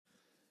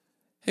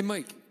Hey,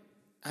 Mike,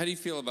 how do you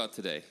feel about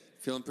today?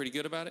 Feeling pretty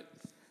good about it?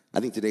 I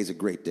think today's a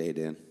great day,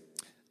 Dan.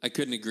 I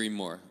couldn't agree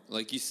more.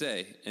 Like you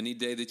say, any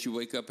day that you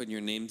wake up and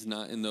your name's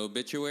not in the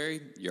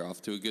obituary, you're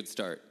off to a good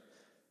start.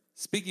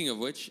 Speaking of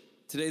which,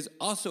 today's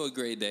also a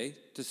great day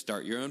to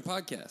start your own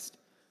podcast.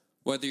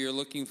 Whether you're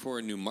looking for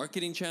a new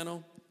marketing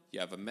channel, you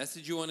have a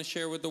message you want to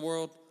share with the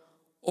world,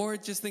 or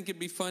just think it'd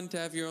be fun to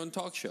have your own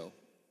talk show,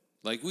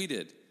 like we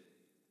did.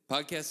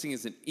 Podcasting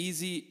is an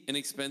easy,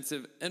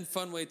 inexpensive, and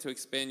fun way to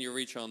expand your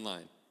reach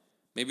online.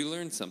 Maybe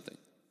learn something.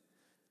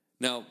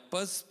 Now,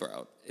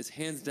 Buzzsprout is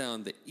hands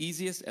down the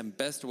easiest and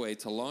best way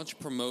to launch,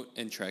 promote,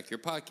 and track your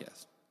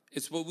podcast.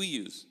 It's what we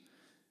use.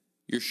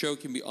 Your show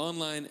can be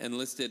online and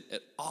listed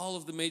at all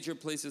of the major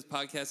places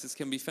podcasts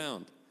can be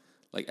found,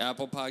 like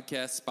Apple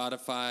Podcasts,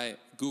 Spotify,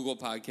 Google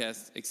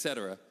Podcasts,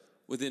 etc.,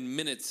 within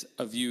minutes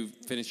of you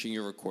finishing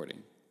your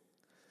recording.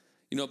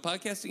 You know,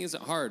 podcasting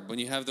isn't hard when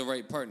you have the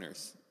right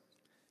partners.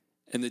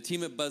 And the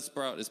team at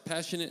Buzzsprout is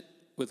passionate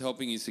with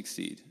helping you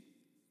succeed.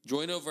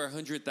 Join over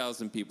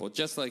 100,000 people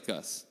just like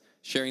us,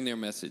 sharing their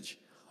message,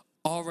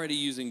 already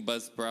using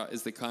Buzzsprout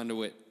as the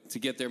conduit to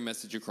get their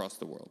message across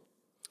the world.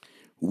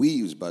 We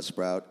use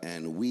Buzzsprout,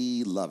 and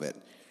we love it.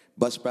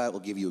 Buzzsprout will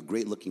give you a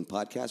great-looking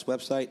podcast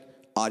website,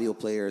 audio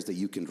players that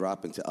you can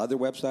drop into other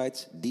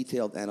websites,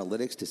 detailed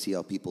analytics to see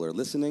how people are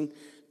listening,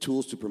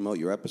 tools to promote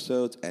your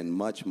episodes, and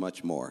much,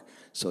 much more.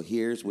 So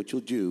here's what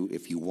you'll do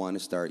if you want to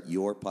start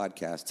your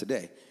podcast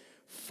today.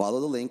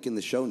 Follow the link in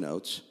the show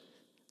notes.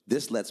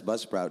 This lets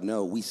Buzzsprout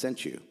know we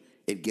sent you.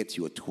 It gets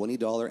you a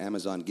 $20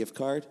 Amazon gift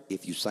card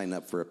if you sign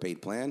up for a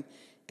paid plan,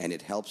 and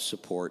it helps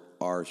support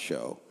our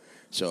show.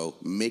 So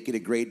make it a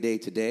great day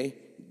today.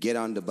 Get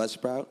on to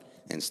Buzzsprout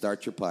and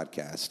start your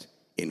podcast.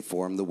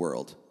 Inform the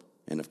world.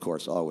 And, of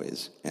course,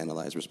 always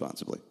analyze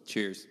responsibly.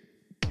 Cheers.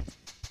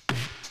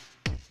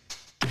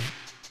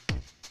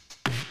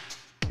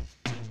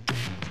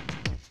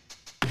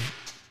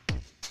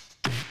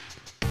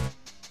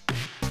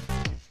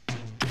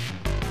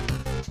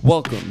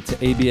 Welcome to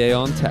ABA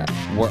on Tap,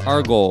 where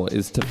our goal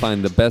is to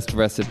find the best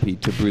recipe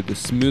to brew the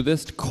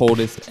smoothest,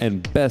 coldest,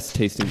 and best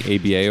tasting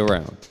ABA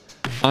around.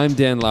 I'm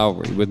Dan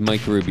Lowry with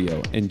Mike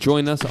Rubio, and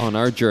join us on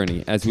our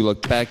journey as we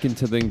look back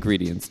into the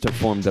ingredients to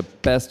form the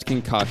best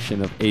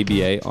concoction of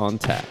ABA on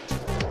tap.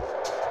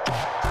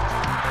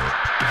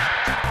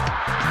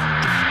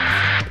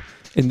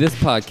 In this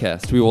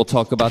podcast, we will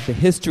talk about the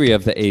history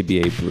of the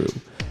ABA brew,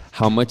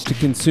 how much to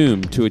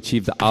consume to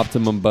achieve the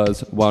optimum buzz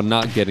while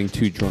not getting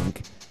too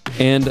drunk,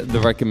 and the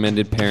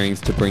recommended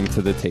pairings to bring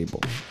to the table.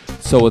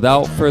 So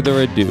without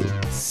further ado,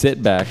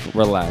 sit back,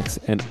 relax,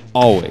 and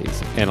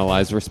always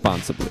analyze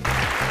responsibly.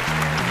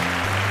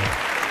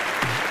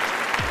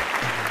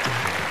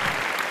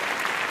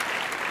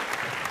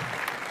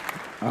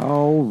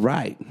 All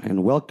right,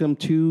 and welcome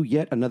to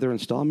yet another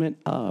installment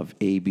of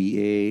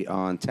ABA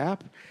on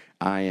Tap.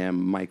 I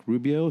am Mike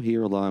Rubio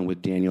here along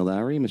with Daniel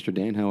Lowry. Mr.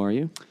 Dan, how are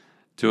you?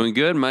 Doing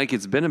good, Mike.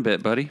 It's been a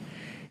bit, buddy.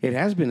 It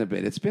has been a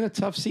bit. It's been a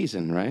tough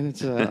season, right?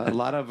 It's a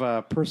lot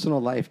of personal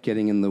life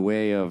getting in the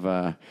way of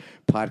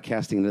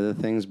podcasting and other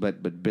things,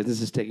 but business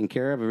is taken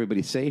care of.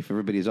 Everybody's safe.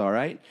 Everybody's all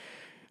right.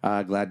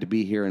 Glad to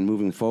be here and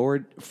moving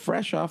forward.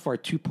 Fresh off our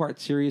two-part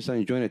series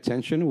on joint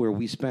attention, where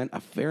we spent a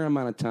fair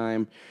amount of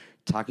time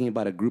talking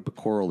about a group of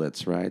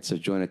correlates, right? So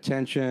joint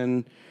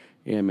attention,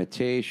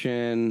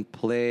 imitation,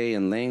 play,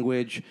 and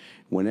language.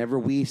 Whenever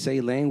we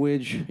say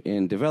language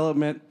in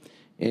development,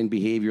 in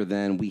behavior,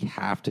 then we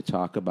have to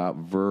talk about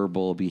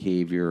verbal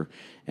behavior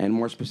and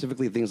more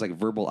specifically things like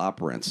verbal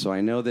operants. So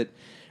I know that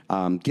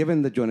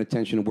given the joint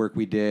attention work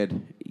we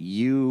did,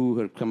 you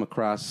have come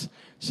across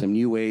some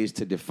new ways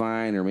to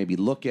define or maybe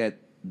look at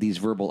these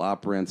verbal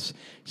operants,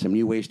 some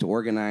new ways to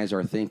organize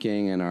our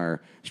thinking and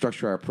our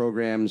structure our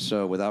programs.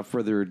 So without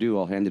further ado,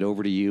 I'll hand it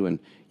over to you and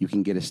you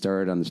can get us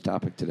started on this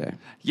topic today.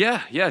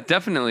 Yeah,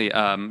 definitely.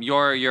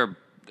 Your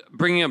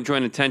bringing up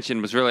joint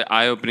attention was really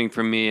eye-opening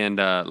for me and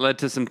led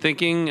to some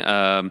thinking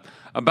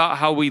about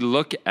how we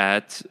look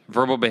at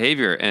verbal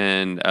behavior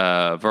and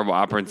verbal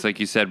operants,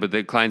 like you said, with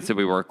the clients that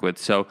we work with.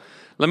 So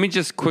let me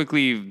just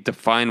quickly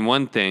define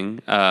one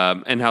thing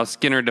and how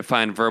Skinner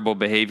defined verbal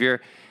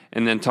behavior,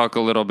 and then talk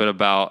a little bit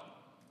about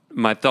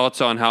my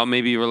thoughts on how it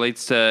maybe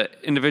relates to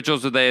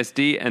individuals with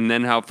ASD, and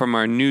then how from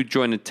our new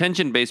joint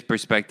attention-based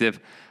perspective,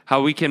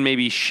 how we can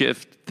maybe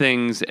shift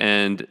things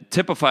and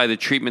typify the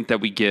treatment that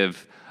we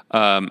give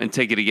and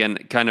take it again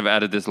kind of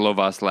out of this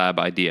Lovaas lab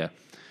idea.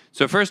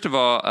 So first of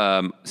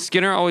all,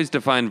 Skinner always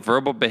defined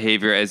verbal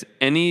behavior as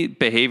any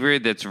behavior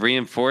that's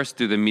reinforced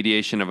through the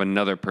mediation of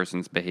another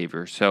person's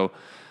behavior. So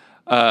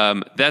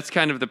that's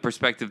kind of the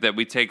perspective that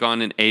we take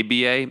on in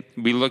ABA.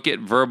 We look at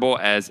verbal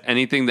as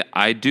anything that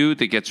I do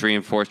that gets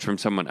reinforced from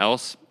someone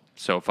else.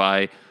 So if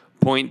I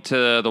point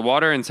to the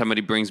water and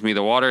somebody brings me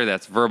the water,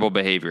 that's verbal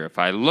behavior. If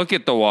I look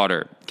at the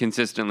water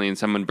consistently and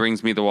someone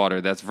brings me the water,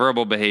 that's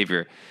verbal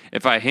behavior.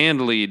 If I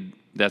hand lead,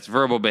 that's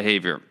verbal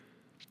behavior.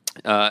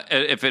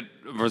 If it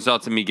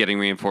results in me getting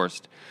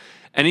reinforced.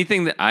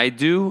 Anything that I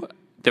do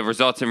that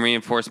results in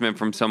reinforcement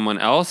from someone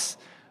else,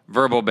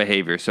 verbal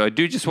behavior. So I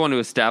do just want to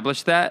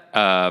establish that.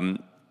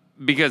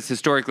 because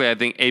historically, I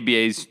think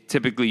ABAs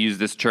typically use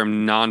this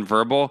term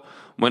nonverbal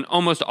when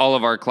almost all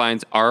of our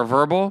clients are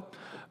verbal,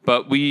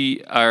 but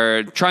we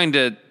are trying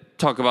to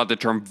talk about the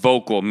term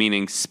vocal,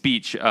 meaning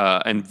speech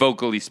and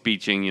vocally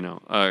speaking,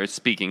 or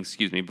speaking,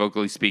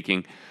 vocally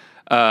speaking.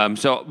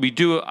 So we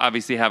do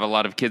obviously have a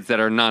lot of kids that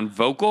are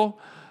non-vocal,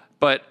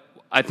 but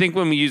I think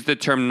when we use the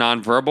term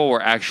nonverbal,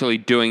 we're actually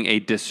doing a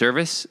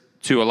disservice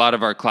to a lot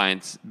of our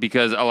clients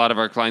because a lot of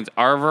our clients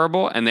are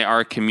verbal and they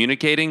are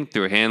communicating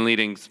through hand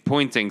leadings,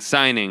 pointing,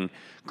 signing,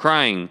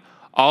 crying,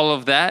 all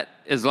of that.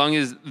 As long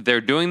as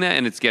they're doing that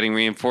and it's getting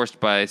reinforced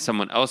by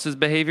someone else's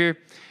behavior,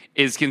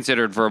 is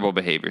considered verbal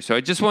behavior. So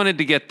I just wanted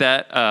to get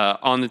that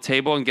on the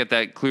table and get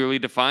that clearly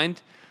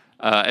defined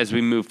as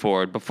we move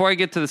forward. Before I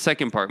get to the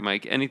second part,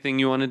 Mike, anything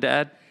you wanted to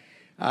add?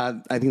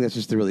 I think that's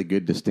just a really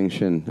good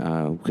distinction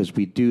because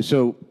we do.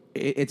 So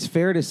it's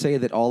fair to say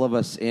that all of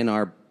us in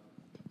our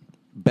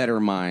better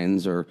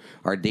minds or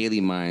our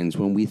daily minds,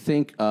 when we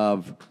think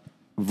of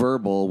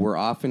verbal, we're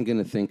often going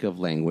to think of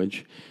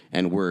language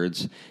and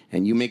words.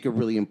 And you make a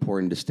really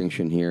important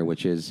distinction here,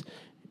 which is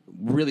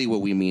really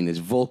what we mean is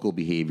vocal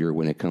behavior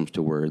when it comes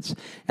to words.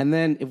 And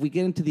then if we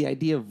get into the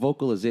idea of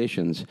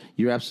vocalizations,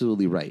 you're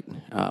absolutely right.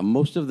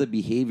 Most of the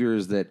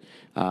behaviors that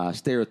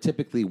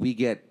stereotypically we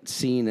get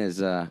seen as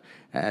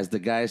the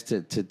guys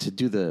to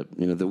do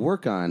the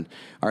work on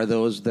are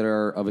those that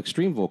are of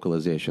extreme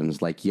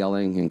vocalizations, like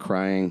yelling and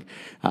crying.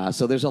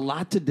 So there's a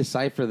lot to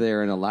decipher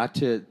there and a lot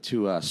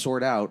to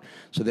sort out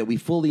so that we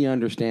fully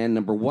understand,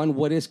 number one,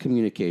 what is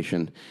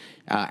communication?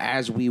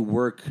 As we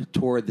work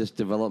toward this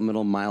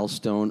developmental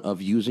milestone of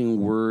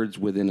using words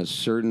within a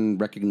certain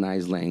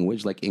recognized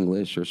language, like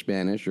English or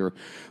Spanish or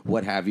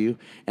what have you.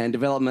 And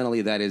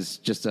developmentally, that is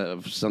just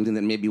something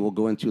that maybe we'll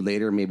go into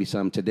later, maybe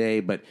some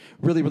today, but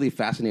really, really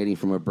fascinating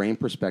from a brain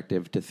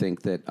perspective to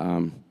think that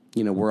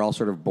we're all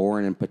sort of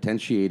born and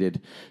potentiated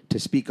to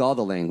speak all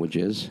the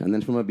languages. And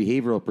then from a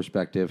behavioral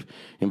perspective,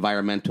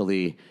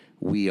 environmentally,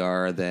 we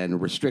are then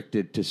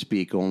restricted to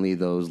speak only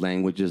those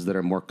languages that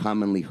are more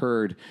commonly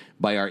heard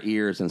by our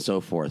ears and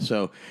so forth.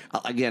 So,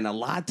 again, a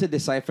lot to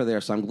decipher there.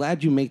 So I'm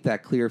glad you make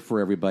that clear for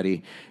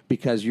everybody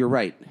because you're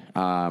right.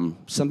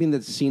 Something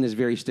that's seen as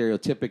very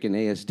stereotypic in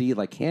ASD,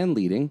 like hand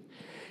leading,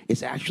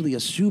 is actually a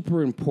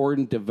super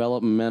important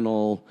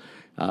developmental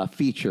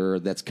feature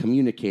that's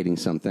communicating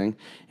something.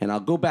 And I'll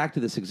go back to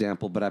this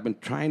example, but I've been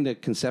trying to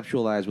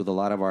conceptualize with a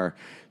lot of our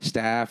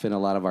staff and a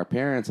lot of our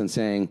parents and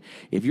saying,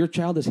 if your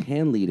child is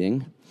hand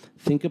leading,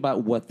 think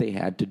about what they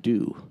had to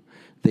do.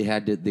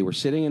 They were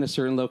sitting in a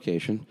certain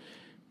location.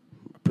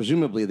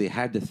 Presumably, they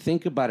had to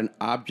think about an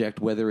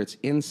object, whether it's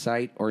in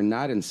sight or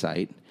not in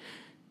sight.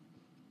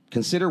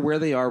 Consider where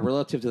they are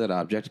relative to that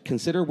object.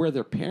 Consider where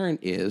their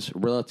parent is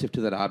relative to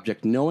that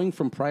object, knowing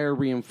from prior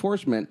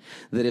reinforcement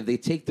that if they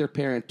take their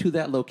parent to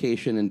that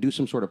location and do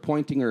some sort of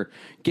pointing or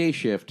gaze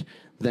shift,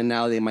 then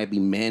now they might be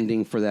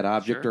manding for that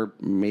object or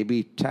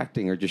maybe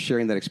tacting or just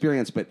sharing that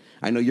experience. But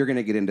I know you're going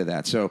to get into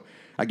that. So,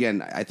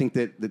 again, I think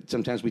that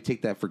sometimes we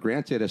take that for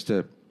granted as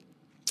to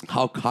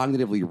how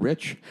cognitively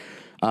rich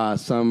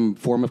some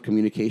form of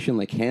communication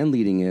like hand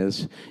leading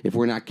is. If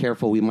we're not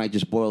careful, we might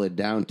just boil it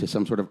down to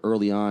some sort of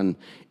early on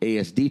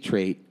ASD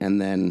trait and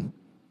then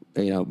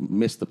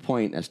miss the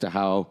point as to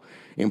how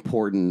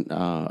important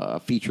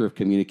a feature of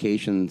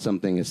communication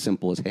something as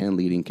simple as hand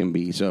leading can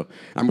be. So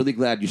I'm really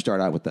glad you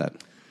start out with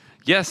that.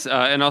 Yes,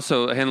 and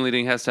also hand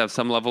leading has to have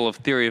some level of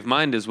theory of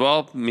mind as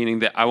well, meaning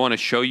that I want to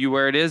show you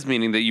where it is,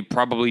 meaning that you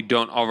probably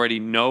don't already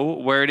know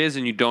where it is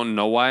and you don't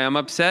know why I'm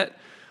upset,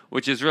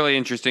 which is really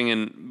interesting,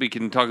 and we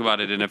can talk about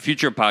it in a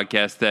future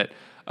podcast, that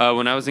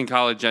when I was in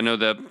college, I know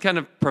the kind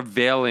of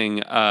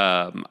prevailing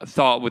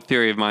thought with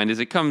theory of mind is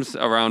it comes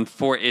around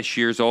 4-ish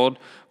years old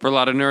for a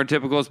lot of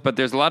neurotypicals, but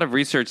there's a lot of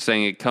research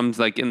saying it comes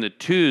like in the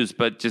 2s,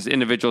 but just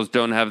individuals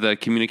don't have the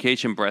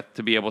communication breadth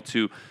to be able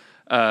to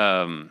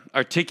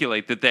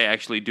articulate that they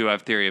actually do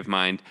have theory of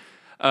mind.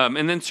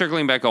 And then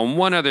circling back on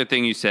one other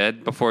thing you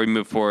said before we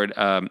move forward,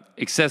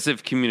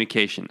 excessive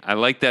communication. I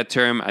like that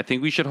term. I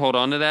think we should hold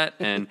on to that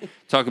and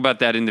talk about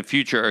that in the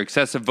future. Or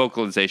excessive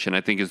vocalization,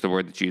 I think is the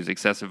word that's used,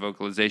 excessive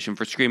vocalization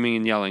for screaming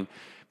and yelling.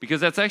 Because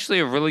that's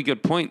actually a really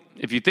good point.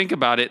 If you think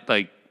about it,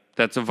 like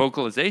that's a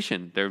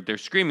vocalization. They're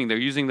screaming. They're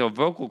using the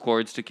vocal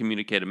cords to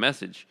communicate a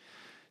message.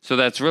 So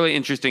that's really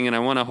interesting, and I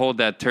want to hold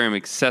that term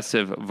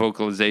excessive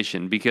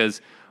vocalization because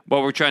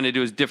what we're trying to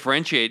do is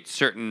differentiate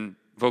certain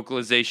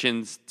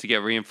vocalizations to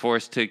get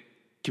reinforced to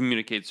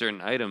communicate certain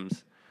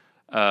items.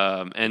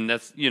 And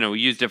that's, we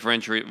use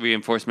differential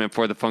reinforcement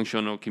for the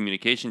functional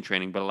communication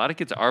training, but a lot of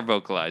kids are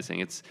vocalizing.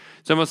 It's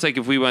almost like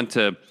if we went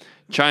to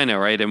China,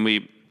 right, and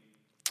we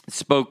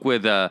spoke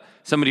with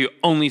somebody who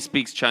only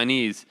speaks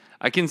Chinese,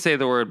 I can say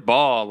the word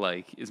ball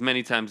like as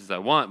many times as I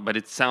want, but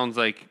it sounds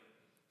like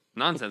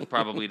nonsense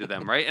probably to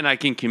them, right? And I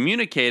can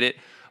communicate it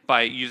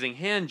by using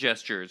hand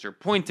gestures or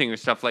pointing or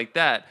stuff like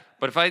that.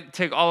 But if I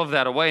take all of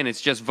that away and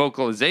it's just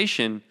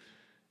vocalization,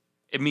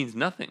 it means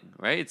nothing,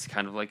 right? It's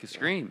kind of like a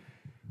scream.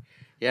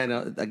 Yeah,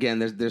 no. Again,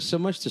 there's so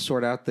much to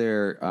sort out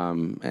there,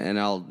 and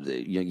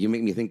you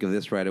make me think of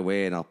this right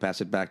away, and I'll pass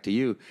it back to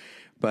you.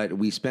 But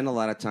we spend a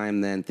lot of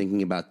time then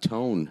thinking about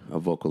tone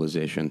of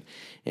vocalization,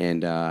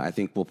 and I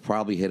think we'll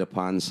probably hit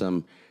upon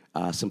some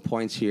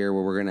points here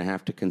where we're going to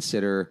have to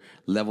consider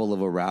level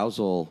of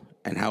arousal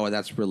and how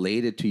that's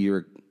related to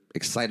your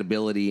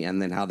excitability,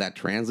 and then how that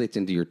translates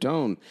into your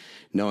tone.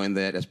 Knowing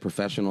that as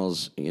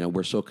professionals,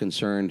 we're so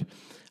concerned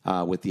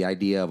with the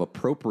idea of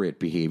appropriate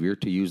behavior,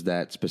 to use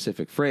that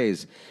specific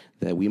phrase,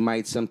 that we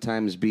might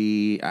sometimes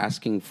be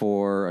asking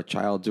for a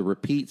child to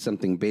repeat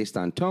something based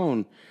on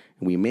tone.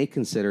 And we may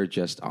consider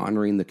just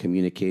honoring the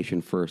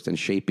communication first and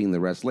shaping the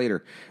rest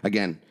later.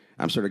 Again,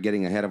 I'm sort of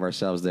getting ahead of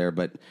ourselves there,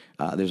 but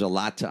there's a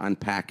lot to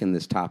unpack in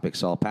this topic.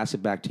 So I'll pass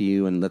it back to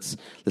you, and let's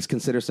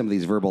consider some of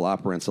these verbal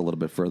operants a little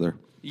bit further.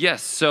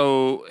 Yes.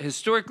 So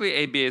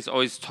historically, ABA has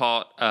always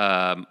taught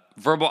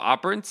verbal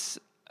operants,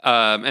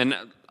 and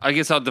I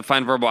guess I'll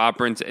define verbal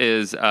operants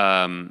as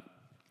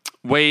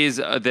ways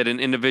that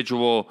an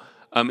individual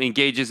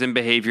engages in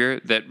behavior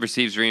that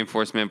receives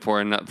reinforcement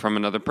from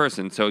another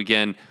person. So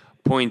again,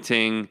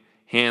 pointing,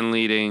 hand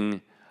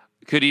leading,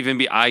 could even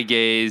be eye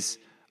gaze,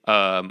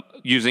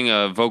 using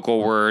a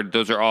vocal word.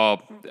 Those are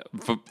all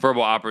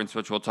verbal operants,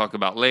 which we'll talk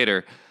about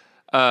later.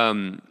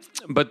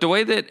 But the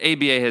way that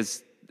ABA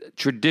has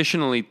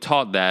traditionally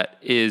taught that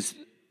is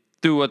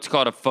through what's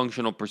called a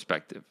functional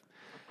perspective.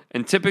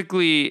 And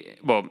typically,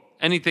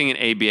 anything in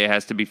ABA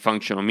has to be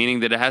functional,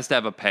 meaning that it has to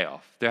have a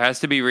payoff. There has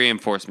to be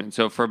reinforcement.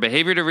 So for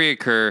behavior to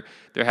reoccur,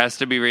 there has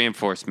to be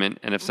reinforcement.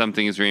 And if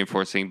something is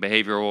reinforcing,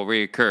 behavior will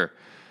reoccur.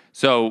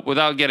 So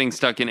without getting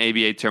stuck in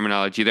ABA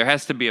terminology, there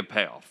has to be a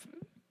payoff.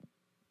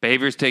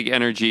 Behaviors take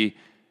energy.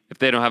 If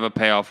they don't have a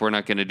payoff, we're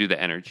not going to do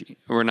the energy.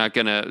 We're not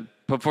going to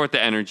put forth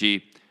the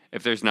energy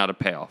if there's not a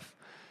payoff.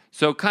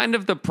 So kind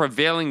of the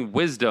prevailing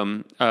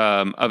wisdom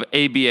of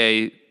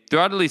ABA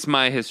throughout at least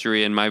my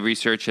history and my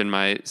research and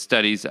my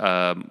studies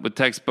with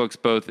textbooks,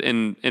 both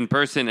in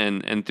person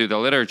and through the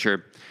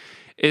literature,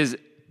 is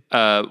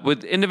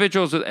with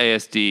individuals with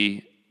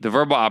ASD, the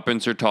verbal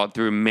operants are taught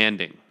through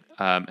manding,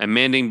 and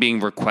manding being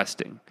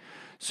requesting.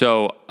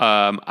 So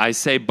I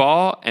say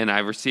ball and I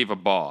receive a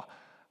ball.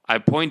 I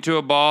point to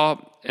a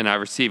ball and I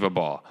receive a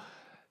ball.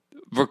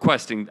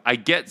 Requesting, I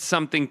get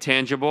something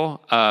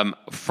tangible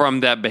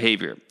from that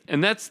behavior.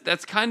 And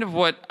that's kind of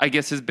what I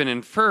guess has been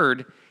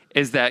inferred,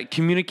 is that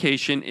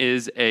communication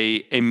is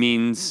a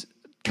means,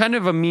 kind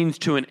of a means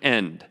to an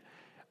end.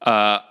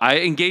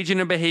 I engage in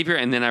a behavior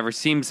and then I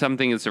receive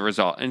something as a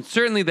result. And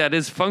certainly that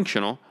is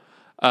functional.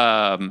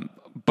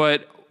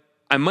 But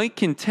I might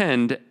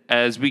contend,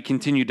 as we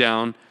continue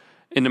down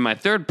into my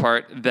third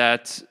part,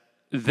 that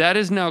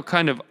is now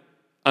kind of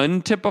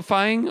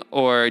untypifying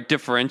or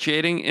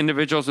differentiating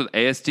individuals with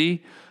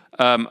ASD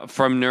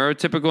from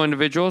neurotypical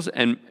individuals.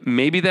 And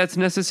maybe that's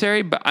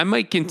necessary, but I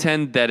might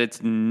contend that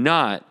it's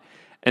not.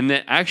 And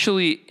that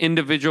actually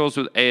individuals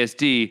with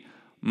ASD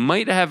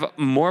might have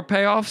more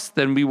payoffs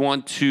than we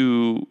want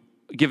to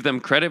give them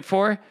credit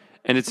for.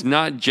 And it's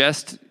not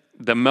just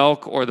the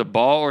milk or the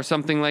ball or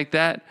something like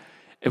that.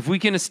 If we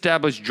can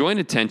establish joint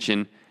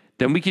attention,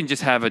 then we can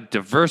just have a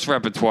diverse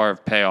repertoire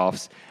of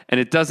payoffs. And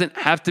it doesn't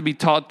have to be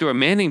taught through a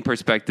Manning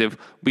perspective.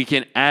 We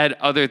can add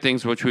other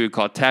things, which we would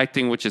call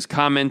tacting, which is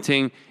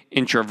commenting,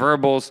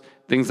 intraverbals,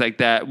 things like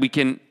that. We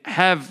can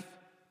have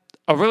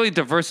a really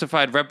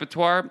diversified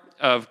repertoire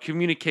of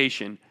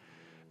communication,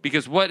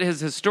 because what has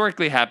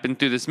historically happened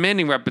through this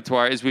Manning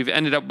repertoire is we've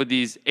ended up with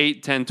these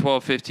 8, 10,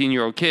 12,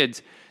 15-year-old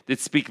kids that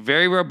speak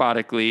very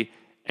robotically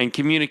and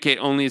communicate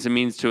only as a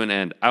means to an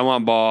end. I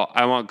want ball,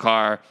 I want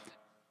car,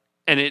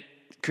 and it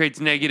creates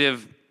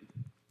negative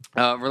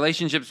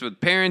relationships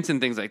with parents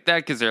and things like that,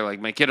 because they're like,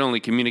 my kid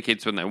only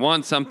communicates when they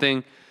want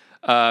something,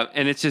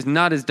 and it's just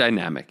not as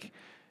dynamic.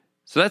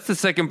 So that's the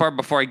second part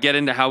before I get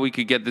into how we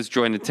could get this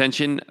joint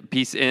attention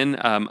piece in.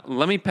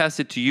 Let me pass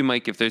it to you,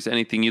 Mike, if there's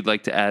anything you'd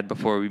like to add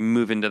before we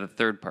move into the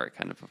third part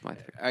kind of my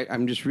theory.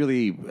 I'm just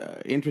really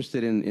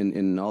interested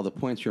in all the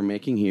points you're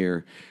making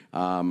here.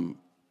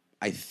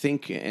 I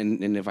think,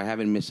 and if I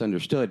haven't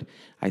misunderstood,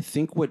 I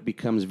think what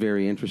becomes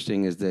very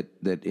interesting is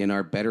that in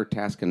our better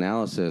task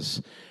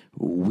analysis,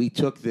 we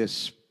took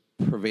this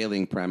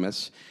prevailing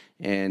premise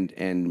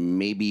and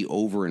maybe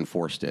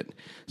over-enforced it.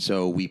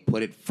 So we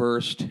put it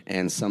first,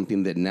 and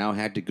something that now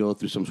had to go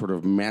through some sort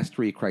of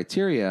mastery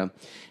criteria,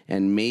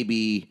 and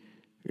maybe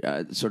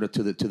sort of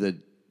to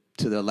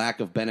the lack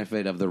of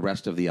benefit of the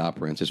rest of the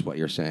operants, is what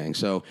you're saying.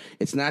 So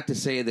it's not to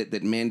say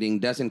that manding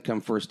doesn't come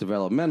first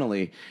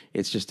developmentally.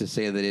 It's just to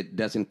say that it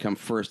doesn't come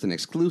first and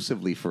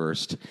exclusively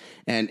first.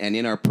 And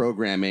in our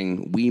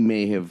programming, we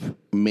may have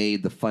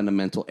made the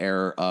fundamental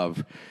error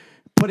of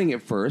putting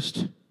it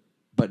first,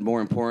 but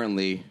more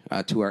importantly,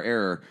 to our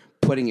error,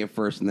 putting it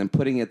first and then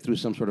putting it through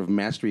some sort of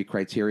mastery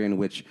criterion,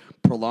 which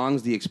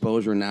prolongs the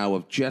exposure now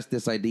of just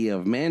this idea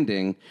of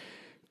manding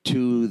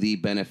to the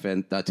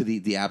benefit, to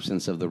the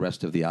absence of the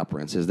rest of the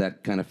operants. Is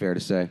that kind of fair to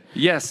say?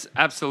 Yes,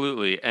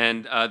 absolutely.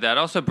 And that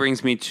also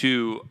brings me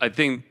to, I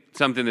think,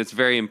 something that's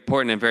very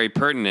important and very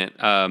pertinent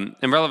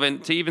and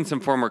relevant to even some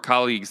former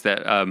colleagues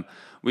that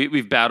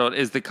we've battled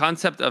is the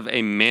concept of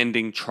a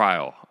manding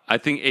trial. I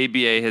think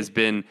ABA has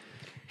been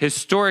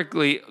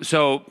historically,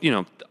 so,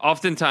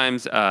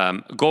 oftentimes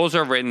goals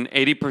are written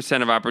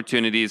 80% of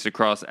opportunities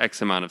across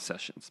X amount of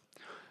sessions.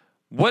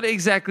 What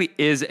exactly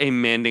is a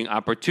manding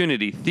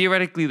opportunity?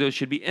 Theoretically, those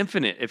should be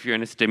infinite if you're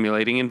in a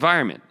stimulating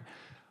environment.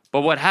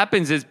 But what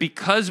happens is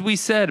because we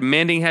said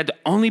manding had to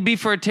only be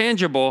for a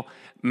tangible,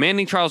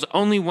 manding trials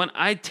only when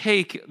I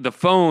take the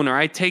phone or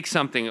I take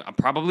something,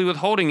 probably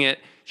withholding it,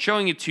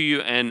 showing it to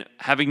you, and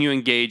having you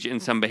engage in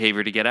some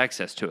behavior to get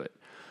access to it.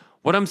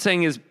 What I'm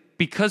saying is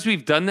because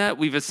we've done that,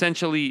 we've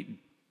essentially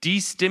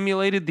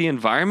destimulated the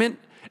environment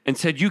and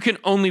said you can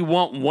only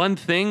want one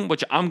thing,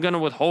 which I'm going to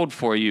withhold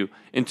for you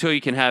until you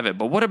can have it.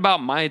 But what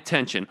about my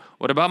attention?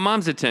 What about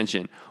mom's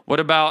attention? What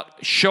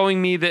about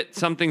showing me that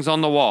something's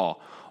on the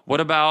wall?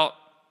 What about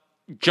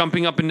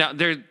jumping up and down?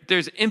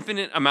 There's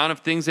infinite amount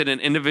of things that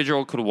an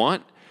individual could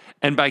want.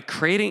 And by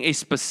creating a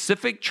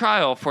specific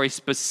trial for a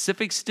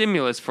specific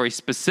stimulus for a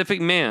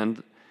specific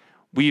man,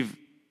 we've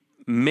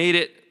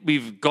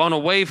gone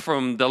away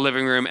from the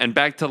living room and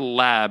back to the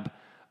lab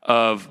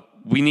of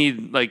we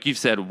need, like you've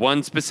said,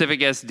 one specific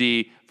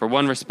SD for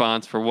one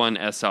response for one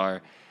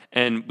SR.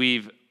 And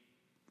we've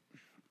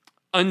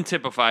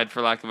untypified,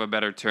 for lack of a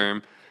better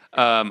term,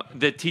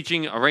 the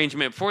teaching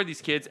arrangement for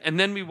these kids. And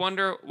then we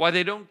wonder why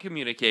they don't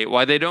communicate,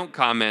 why they don't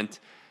comment.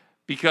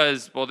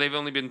 Because, they've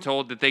only been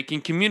told that they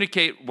can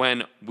communicate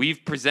when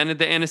we've presented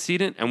the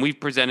antecedent and we've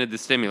presented the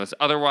stimulus.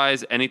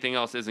 Otherwise, anything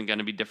else isn't going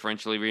to be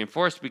differentially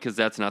reinforced because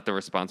that's not the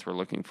response we're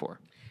looking for.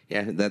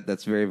 Yeah,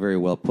 that's very, very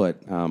well put.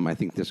 I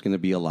think there's going to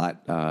be a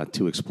lot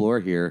to explore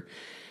here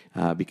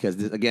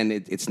because, again,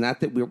 it's not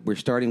that we're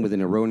starting with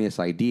an erroneous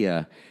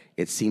idea.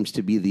 It seems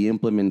to be the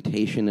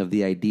implementation of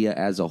the idea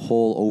as a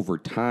whole over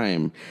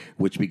time,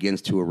 which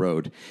begins to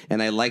erode.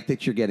 And I like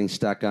that you're getting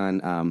stuck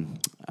on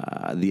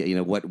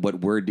what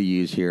word to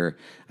use here.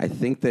 I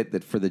think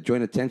that for the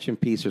joint attention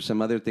piece or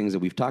some other things that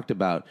we've talked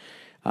about,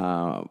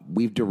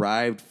 we've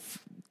derived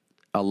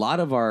a lot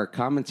of our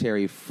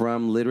commentary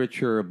from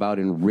literature about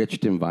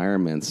enriched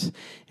environments,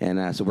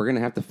 and so we're going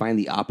to have to find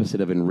the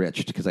opposite of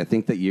enriched because I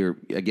think that you're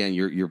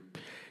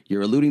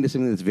alluding to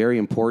something that's very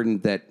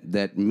important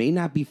that may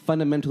not be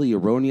fundamentally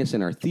erroneous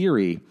in our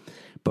theory,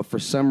 but for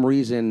some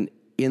reason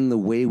in the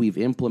way we've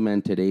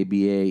implemented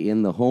ABA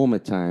in the home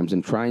at times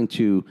and trying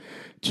to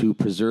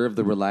preserve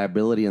the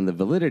reliability and the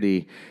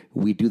validity,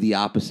 we do the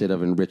opposite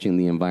of enriching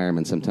the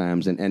environment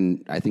sometimes.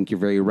 And I think you're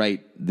very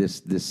right.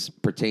 This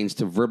pertains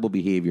to verbal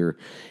behavior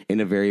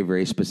in a very,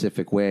 very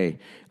specific way.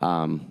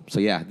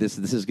 This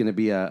is going to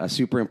be a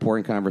super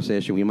important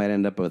conversation. We might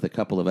end up with a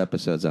couple of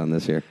episodes on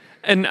this here.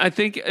 And I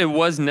think it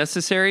was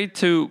necessary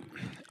to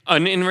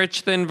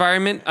unenrich the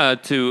environment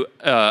to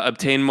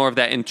obtain more of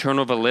that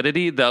internal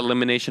validity, the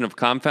elimination of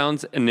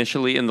confounds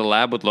initially in the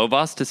lab with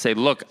Lovaas to say,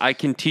 look, I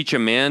can teach a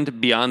man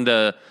beyond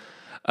the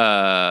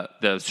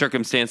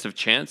circumstance of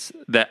chance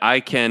that I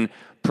can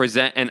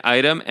present an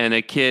item and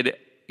a kid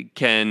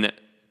can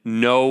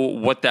know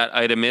what that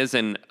item is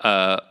and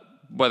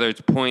whether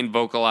it's point,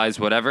 vocalize,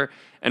 whatever,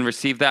 and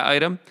receive that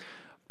item.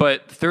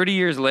 But 30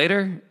 years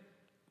later,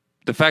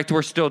 the fact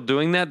we're still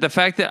doing that, the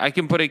fact that I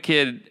can put a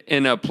kid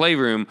in a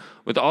playroom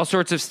with all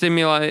sorts of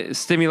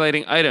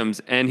stimulating items,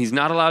 and he's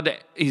not allowed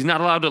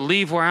to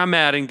leave where I'm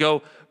at and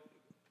go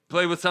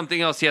play with something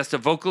else. He has to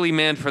vocally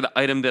mand for the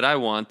item that I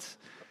want.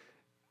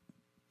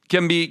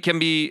 Can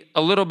be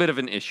a little bit of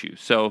an issue.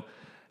 So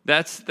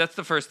that's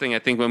the first thing I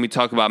think when we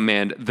talk about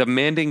mand. The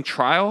manding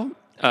trial,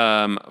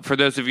 for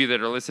those of you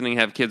that are listening,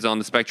 have kids on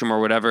the spectrum or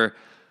whatever,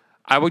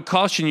 I would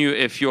caution you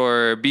if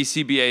your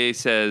BCBA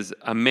says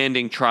a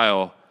manding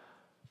trial,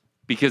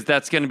 because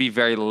that's going to be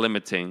very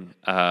limiting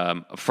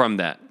from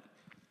that.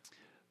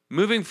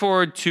 Moving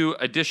forward to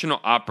additional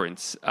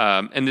operants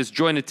and this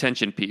joint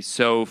attention piece.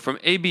 So from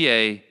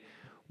ABA,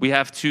 we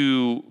have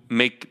to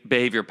make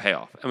behavior pay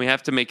off, and we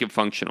have to make it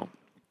functional.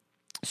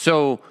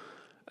 So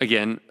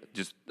again,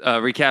 just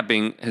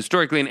recapping,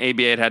 historically in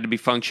ABA, it had to be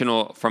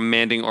functional from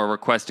manding or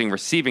requesting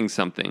receiving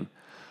something.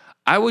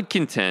 I would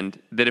contend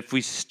that if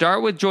we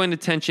start with joint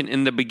attention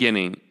in the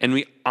beginning and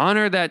we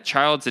honor that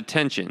child's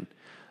attention,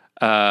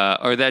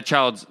 or that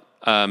child's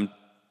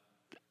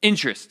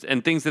interest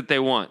and things that they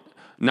want,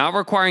 not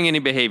requiring any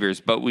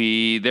behaviors, but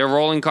they're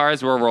rolling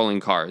cars, we're rolling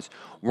cars.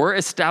 We're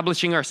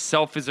establishing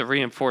ourselves as a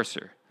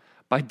reinforcer.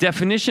 By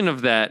definition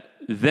of that,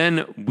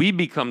 then we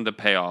become the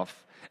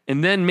payoff.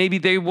 And then maybe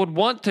they would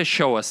want to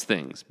show us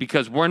things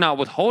because we're not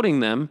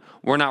withholding them,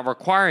 we're not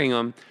requiring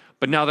them,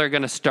 but now they're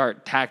going to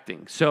start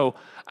tacting. So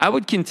I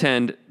would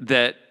contend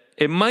that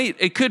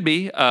it could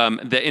be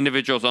that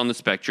individuals on the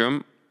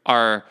spectrum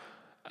are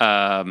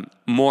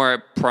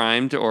more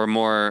primed or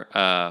more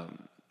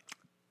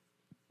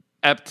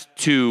apt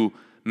to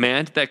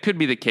mand. That could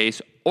be the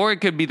case. Or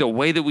it could be the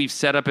way that we've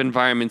set up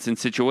environments and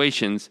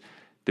situations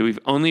that we've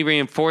only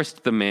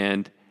reinforced the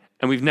mand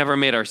and we've never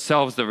made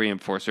ourselves the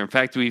reinforcer. In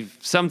fact, we've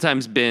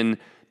sometimes been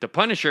the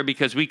punisher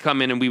because we come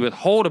in and we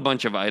withhold a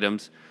bunch of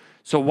items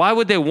So why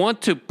would they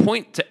want to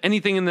point to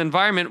anything in the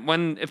environment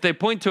when if they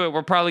point to it,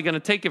 we're probably going to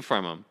take it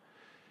from them?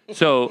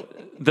 So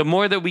the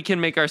more that we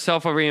can make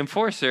ourselves a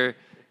reinforcer,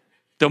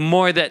 the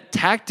more that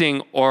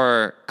tacting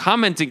or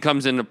commenting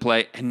comes into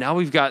play. And now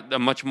we've got a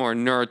much more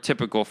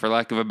neurotypical, for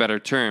lack of a better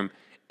term,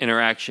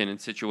 interaction and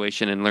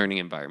situation and learning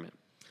environment.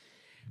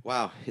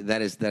 Wow,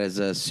 that is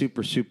a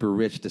super, super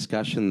rich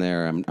discussion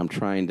there. I'm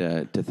trying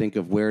to think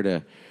of where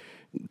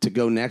to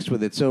go next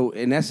with it. So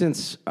in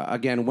essence,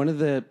 again, one of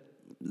the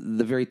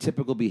very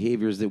typical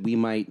behaviors that we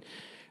might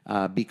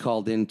be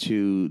called in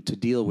to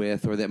deal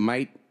with, or that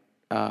might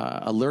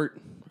alert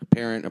a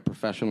parent, a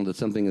professional that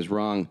something is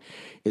wrong,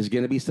 is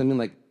going to be something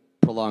like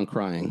prolonged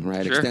crying,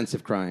 right? Sure.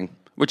 Extensive crying.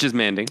 Which is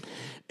manding.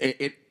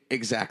 It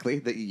exactly.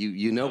 That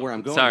you know where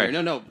I'm going Sorry.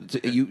 here. No,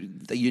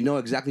 you know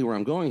exactly where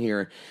I'm going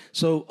here.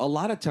 So a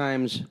lot of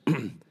times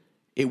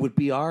it would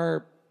be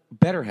our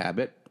better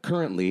habit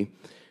currently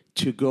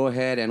to go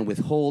ahead and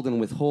withhold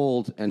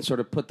and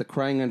sort of put the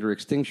crying under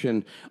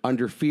extinction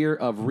under fear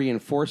of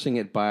reinforcing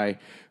it by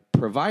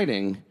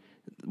providing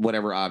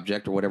whatever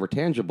object or whatever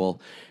tangible.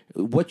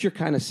 What you're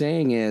kind of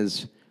saying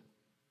is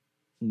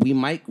we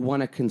might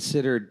want to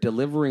consider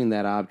delivering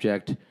that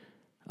object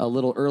a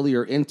little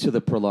earlier into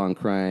the prolonged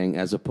crying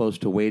as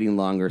opposed to waiting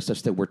longer,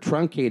 such that we're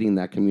truncating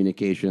that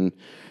communication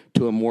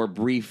to a more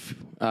brief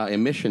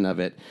emission of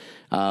it.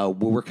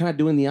 We're kind of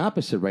doing the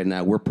opposite right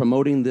now. We're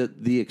promoting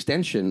the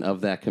extension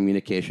of that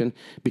communication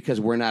because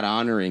we're not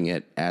honoring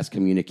it as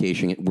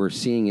communication. We're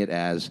seeing it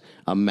as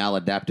a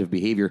maladaptive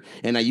behavior.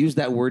 And I use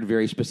that word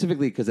very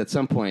specifically because at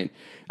some point,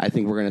 I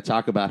think we're going to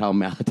talk about how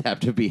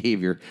maladaptive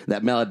behavior,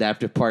 that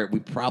maladaptive part, we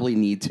probably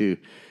need to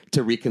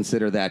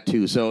reconsider that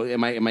too. So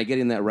am I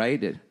getting that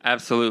right?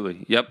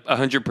 Absolutely. Yep,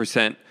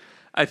 100%.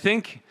 I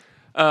think,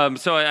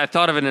 so I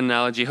thought of an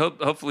analogy.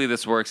 Hopefully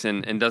this works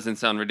and doesn't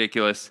sound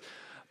ridiculous.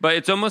 But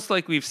it's almost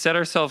like we've set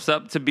ourselves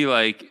up to be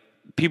like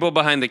people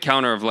behind the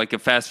counter of like a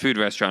fast food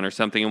restaurant or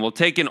something, and we'll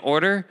take an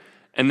order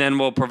and then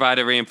we'll provide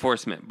a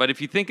reinforcement. But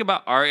if you think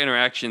about our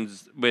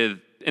interactions with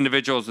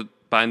individuals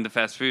behind the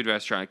fast food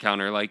restaurant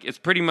counter, like it's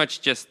pretty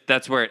much just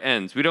that's where it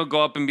ends. We don't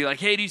go up and be like,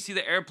 hey, do you see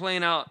the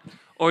airplane out?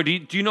 Or do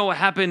you know what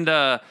happened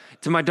to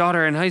my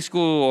daughter in high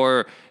school?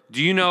 Or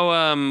do you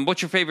know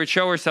what's your favorite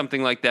show or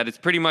something like that? It's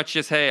pretty much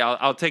just, hey,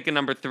 I'll take a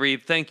number 3,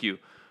 thank you.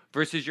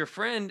 Versus your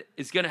friend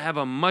is going to have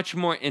a much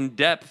more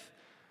in-depth,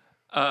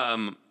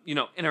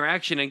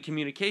 interaction and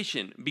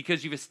communication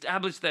because you've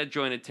established that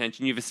joint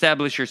attention. You've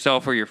established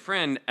yourself or your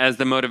friend as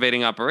the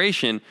motivating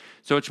operation.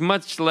 So it's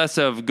much less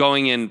of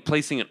going and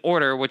placing an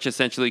order, which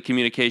essentially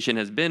communication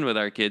has been with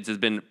our kids, has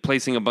been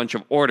placing a bunch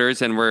of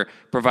orders and we're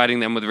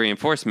providing them with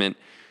reinforcement.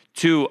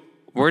 To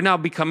we're now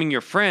becoming your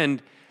friend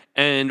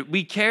and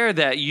we care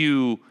that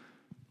you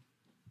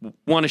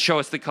want to show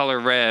us the color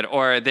red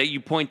or that you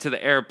point to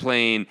the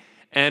airplane.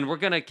 And we're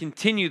going to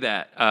continue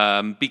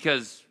that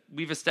because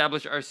we've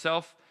established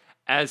ourselves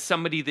as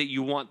somebody that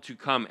you want to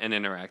come and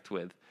interact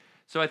with.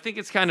 So I think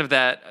it's kind of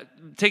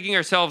that taking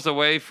ourselves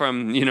away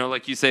from,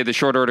 like you say, the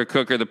short order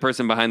cook or the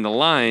person behind the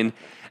line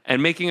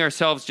and making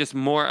ourselves just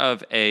more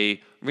of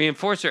a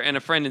reinforcer and a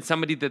friend and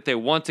somebody that they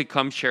want to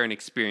come share an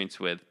experience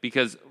with.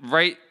 Because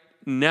right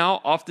now,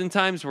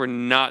 oftentimes, we're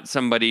not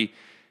somebody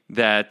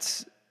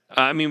that,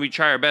 we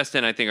try our best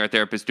and I think our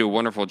therapists do a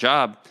wonderful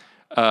job.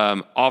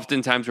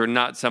 Oftentimes we're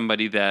not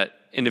somebody that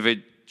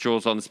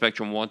individuals on the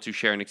spectrum want to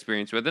share an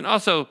experience with. And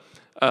also,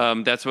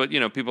 that's what,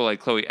 people like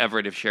Chloe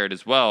Everett have shared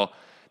as well,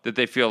 that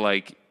they feel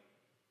like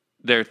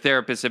their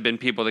therapists have been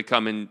people that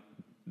come and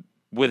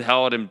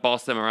withheld and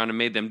bossed them around and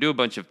made them do a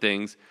bunch of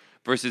things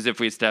versus if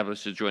we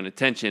establish a joint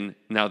attention,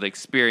 now the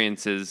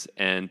experiences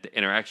and the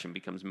interaction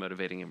becomes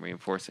motivating and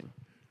reinforcing.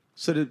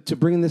 So to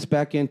bring this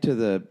back into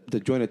the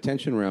joint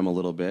attention realm a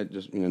little bit,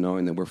 just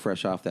knowing that we're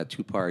fresh off that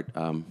 2-part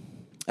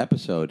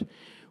episode,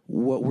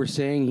 what we're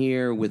saying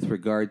here with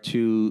regard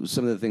to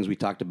some of the things we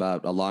talked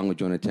about along with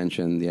joint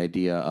attention, the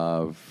idea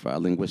of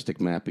linguistic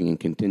mapping and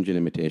contingent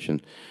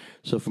imitation.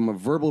 So from a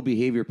verbal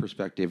behavior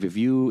perspective, if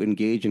you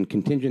engage in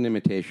contingent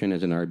imitation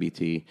as an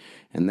RBT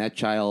and that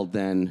child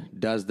then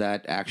does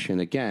that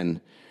action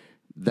again,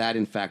 that,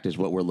 in fact, is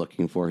what we're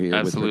looking for here.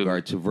 Absolutely. With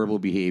regard to verbal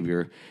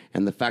behavior.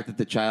 And the fact that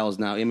the child is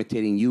now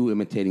imitating you,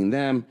 imitating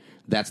them,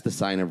 that's the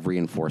sign of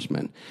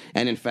reinforcement.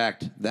 And, in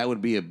fact, that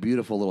would be a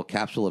beautiful little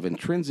capsule of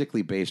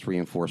intrinsically based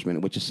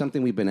reinforcement, which is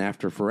something we've been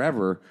after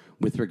forever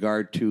with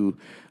regard to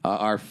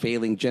our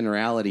failing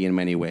generality in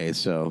many ways.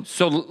 So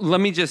let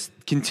me just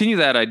continue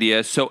that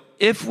idea. So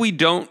if we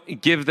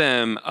don't give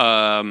them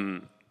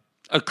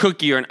a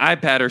cookie or an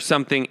iPad or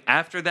something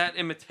after that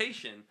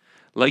imitation,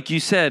 like you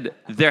said,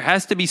 there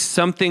has to be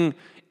something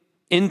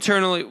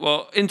internally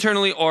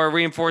or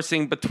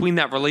reinforcing between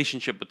that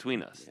relationship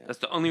between us. Yeah. That's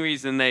the only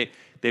reason they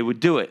would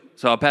do it.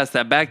 So I'll pass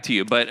that back to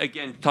you. But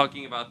again,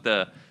 talking about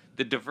the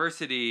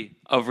diversity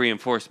of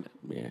reinforcement.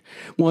 Yeah.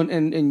 Well,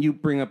 and you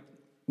bring up,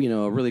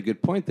 a really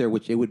good point there,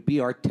 which it would be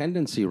our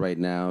tendency right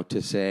now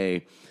to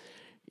say,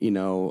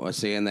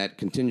 say in that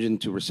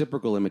contingent to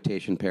reciprocal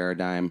imitation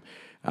paradigm,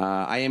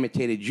 I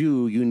imitated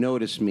you, you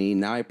noticed me,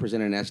 now I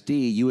present an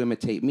SD, you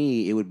imitate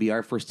me, it would be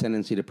our first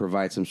tendency to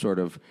provide some sort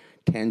of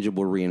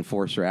tangible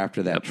reinforcer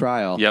after that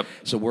trial. Yep.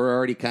 So we're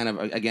already kind of,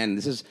 again,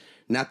 this is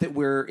not that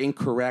we're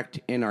incorrect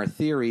in our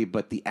theory,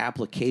 but the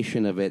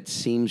application of it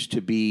seems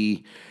to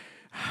be,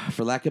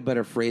 for lack of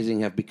better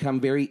phrasing, have become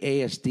very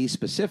ASD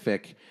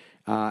specific.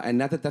 And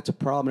not that that's a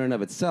problem in and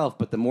of itself,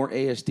 but the more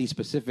ASD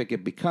specific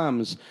it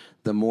becomes,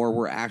 the more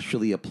we're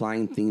actually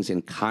applying things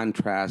in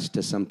contrast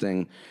to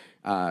something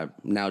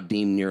now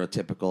deemed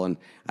neurotypical. And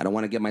I don't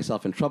want to get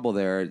myself in trouble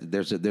there.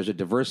 There's a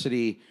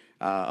diversity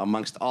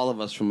amongst all of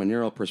us from a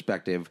neural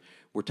perspective.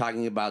 We're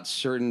talking about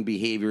certain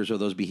behaviors or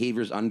those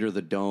behaviors under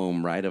the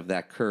dome, right, of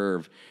that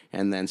curve.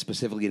 And then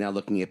specifically now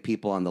looking at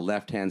people on the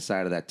left-hand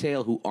side of that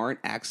tail who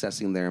aren't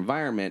accessing their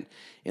environment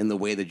in the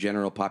way the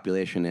general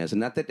population is.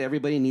 And not that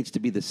everybody needs to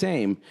be the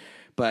same,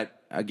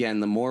 but again,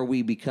 the more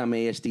we become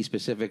ASD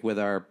specific with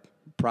our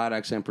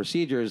products and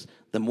procedures,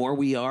 the more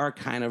we are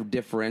kind of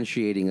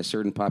differentiating a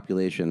certain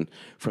population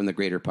from the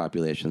greater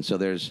population. So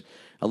there's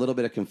a little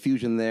bit of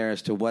confusion there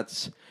as to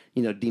what's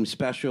deemed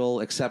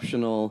special,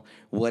 exceptional,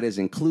 what is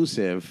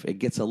inclusive. It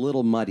gets a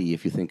little muddy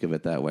if you think of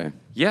it that way.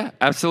 Yeah,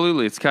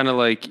 absolutely. It's kind of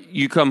like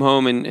you come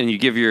home and you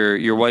give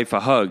your wife a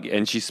hug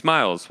and she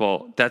smiles.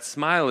 Well, that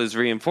smile is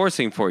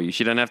reinforcing for you.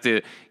 She doesn't have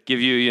to give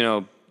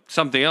you,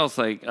 something else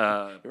like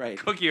right.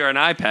 cookie or an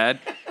iPad.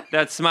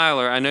 That smile,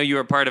 or I know you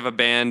were part of a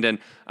band, and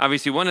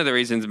obviously one of the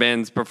reasons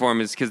bands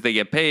perform is because they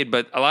get paid,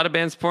 but a lot of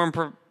bands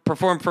perform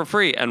for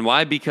free. And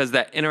why? Because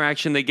that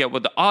interaction they get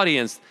with the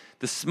audience,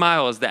 the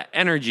smiles, that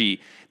energy,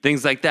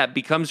 things like that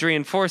becomes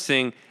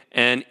reinforcing.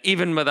 And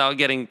even without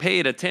getting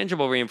paid a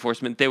tangible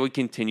reinforcement, they would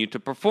continue to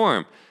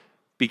perform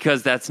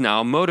because that's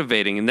now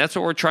motivating. And that's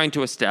what we're trying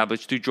to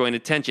establish through joint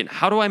attention.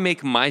 How do I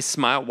make my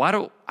smile?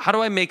 How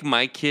do I make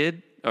my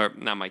kid, or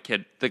not my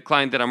kid, the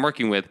client that I'm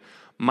working with,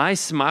 my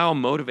smile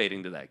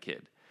motivating to that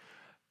kid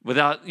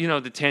without,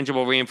 the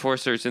tangible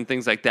reinforcers and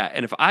things like that.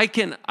 And if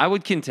I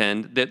would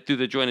contend that through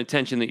the joint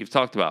attention that you've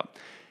talked about,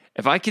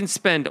 if I can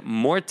spend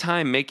more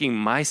time making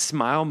my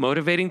smile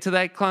motivating to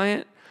that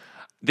client,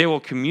 they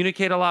will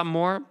communicate a lot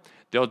more.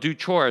 They'll do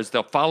chores.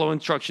 They'll follow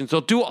instructions.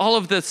 They'll do all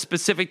of the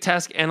specific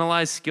task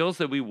analyze skills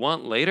that we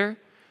want later.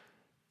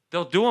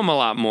 They'll do them a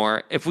lot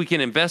more if we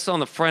can invest on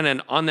the front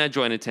end on that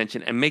joint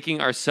attention and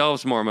making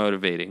ourselves more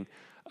motivating.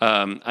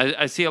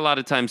 I see a lot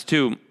of times,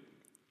 too,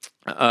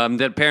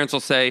 that parents will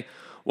say,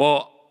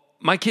 well,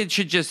 my kid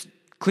should just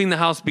clean the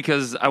house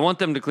because I want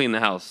them to clean the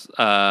house.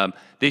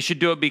 They should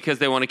do it because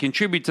they want to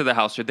contribute to the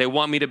house or they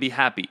want me to be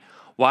happy.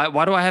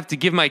 Why do I have to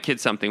give my kid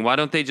something? Why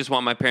don't they just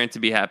want my parent to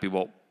be happy?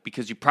 Well,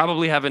 because you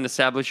probably haven't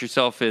established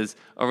yourself as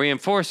a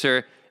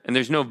reinforcer and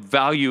there's no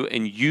value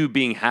in you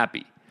being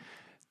happy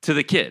to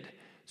the kid.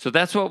 So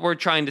that's what we're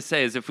trying to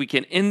say is if we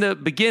can, in the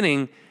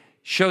beginning,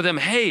 show them,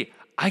 hey,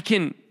 I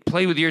can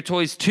play with your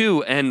toys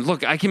too. And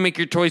look, I can make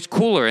your toys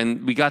cooler.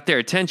 And we got their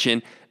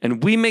attention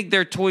and we make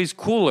their toys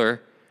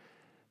cooler.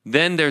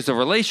 Then there's a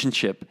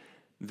relationship.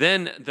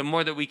 Then the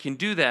more that we can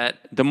do that,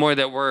 the more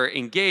that we're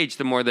engaged,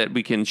 the more that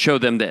we can show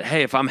them that,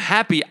 hey, if I'm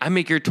happy, I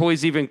make your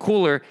toys even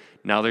cooler.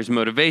 Now there's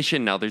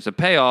motivation. Now there's a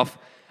payoff.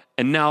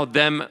 And now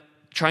them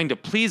trying to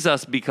please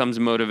us becomes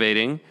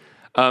motivating.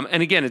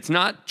 And again, it's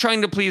not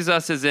trying to please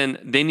us as in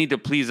they need to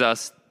please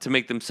us to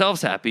make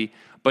themselves happy,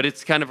 but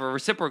it's kind of a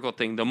reciprocal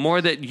thing. The more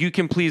that you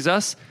can please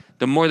us,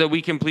 the more that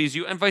we can please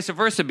you, and vice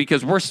versa,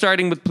 because we're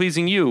starting with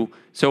pleasing you.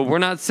 So we're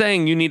not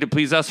saying you need to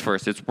please us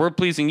first. It's we're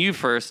pleasing you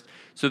first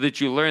so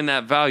that you learn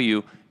that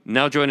value.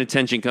 Now joint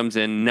attention comes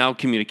in. Now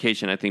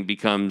communication, I think,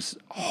 becomes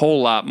a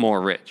whole lot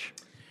more rich.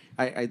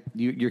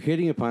 You're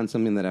hitting upon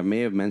something that I may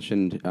have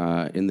mentioned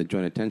in the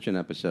joint attention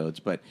episodes,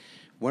 but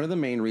one of the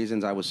main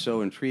reasons I was so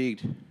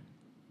intrigued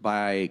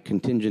by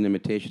contingent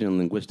imitation and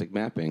linguistic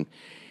mapping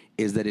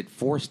is that it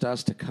forced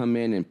us to come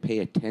in and pay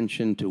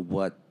attention to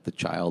what the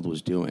child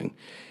was doing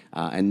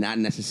and not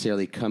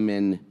necessarily come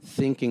in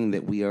thinking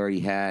that we already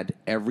had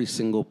every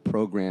single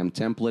program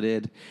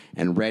templated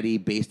and ready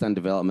based on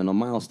developmental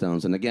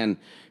milestones. And again,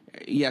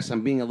 yes,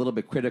 I'm being a little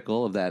bit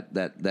critical of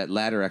that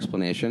latter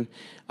explanation,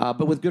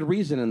 but with good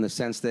reason in the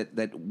sense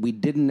that we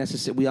didn't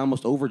necessarily, we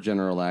almost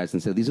overgeneralized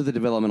and said these are the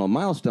developmental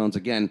milestones,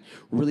 again,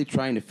 really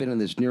trying to fit in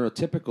this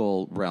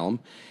neurotypical realm.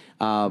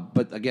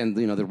 But again,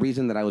 the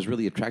reason that I was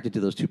really attracted to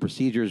those two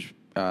procedures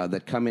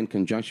that come in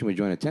conjunction with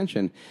joint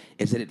attention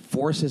is that it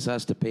forces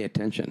us to pay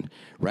attention,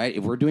 right?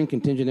 If we're doing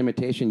contingent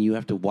imitation, you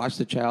have to watch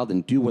the child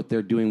and do what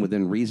they're doing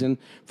within reason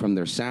from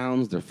their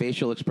sounds, their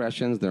facial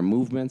expressions, their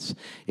movements.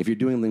 If you're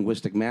doing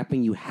linguistic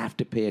mapping, you have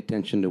to pay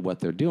attention to what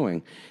they're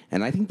doing.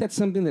 And I think that's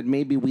something that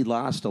maybe we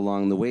lost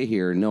along the way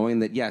here, knowing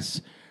that,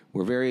 yes,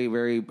 we're very,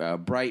 very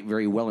bright,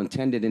 very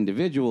well-intended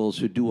individuals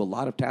who do a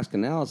lot of task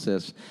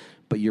analysis,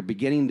 but you're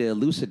beginning to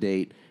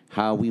elucidate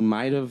how we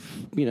might have,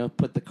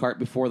 put the cart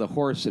before the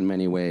horse in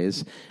many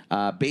ways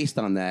based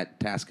on that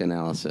task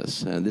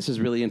analysis. This is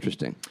really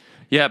interesting.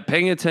 Yeah,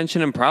 paying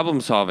attention and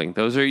problem solving.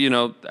 Those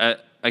are,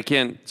 I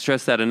can't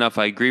stress that enough.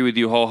 I agree with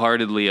you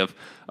wholeheartedly of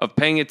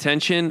paying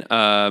attention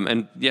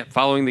and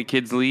following the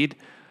kid's lead.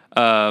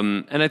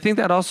 And I think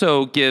that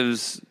also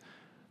gives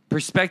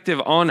perspective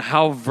on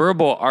how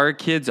verbal our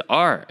kids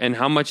are and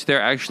how much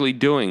they're actually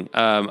doing.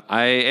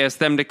 I ask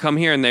them to come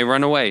here and they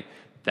run away.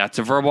 That's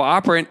a verbal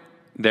operant.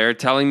 They're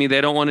telling me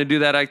they don't want to do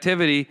that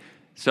activity.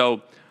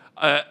 So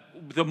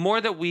the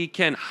more that we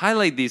can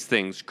highlight these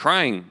things,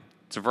 crying,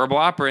 it's a verbal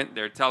operant.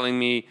 They're telling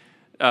me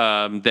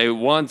they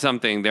want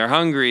something. They're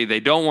hungry. They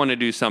don't want to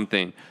do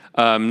something.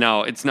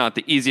 Now, it's not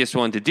the easiest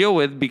one to deal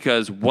with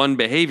because one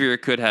behavior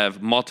could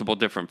have multiple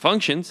different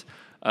functions.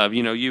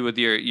 You with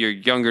your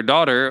younger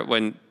daughter,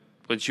 when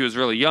she was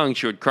really young,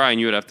 she would cry and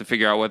you would have to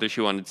figure out whether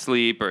she wanted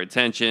sleep or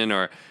attention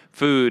or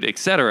food,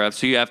 etc.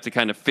 So you have to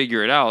kind of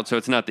figure it out. So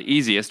it's not the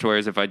easiest.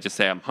 Whereas if I just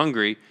say I'm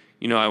hungry,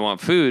 I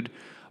want food.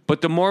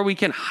 But the more we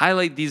can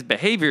highlight these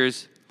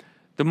behaviors,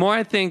 the more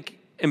I think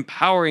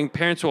empowering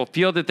parents will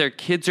feel that their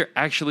kids are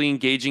actually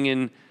engaging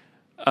in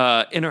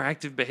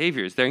interactive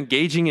behaviors. They're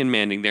engaging in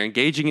manding. They're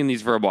engaging in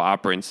these verbal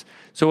operants.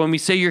 So when we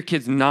say your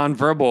kid's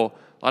nonverbal,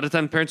 a lot of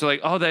times parents are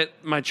like, oh, that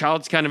my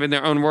child's kind of in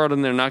their own world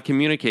and they're not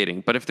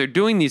communicating. But if they're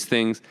doing these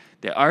things,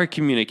 they are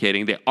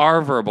communicating. They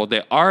are verbal.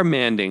 They are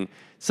manding.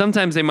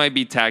 Sometimes they might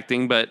be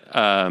tacting, but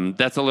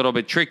that's a little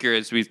bit trickier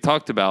as we've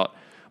talked about.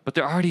 But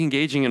they're already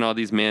engaging in all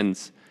these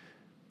mands.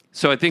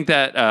 So I think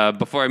that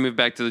before I move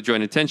back to the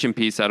joint attention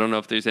piece, I don't know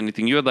if there's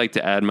anything you would like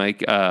to add,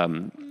 Mike.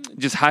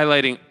 Just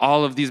highlighting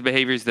all of these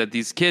behaviors that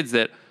these kids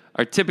that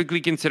are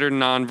typically considered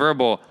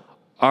nonverbal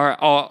are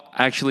all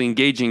actually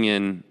engaging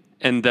in,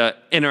 and the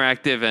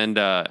interactive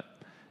and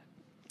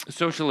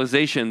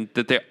socialization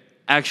that they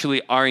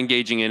actually are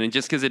engaging in. And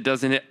just because it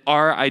doesn't hit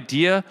our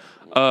idea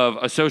of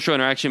a social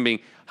interaction being,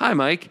 hi,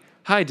 Mike.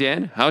 Hi,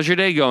 Dan. How's your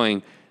day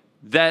going?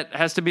 That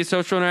has to be a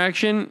social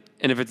interaction.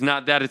 And if it's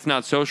not that, it's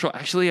not social.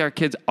 Actually, our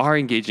kids are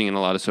engaging in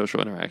a lot of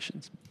social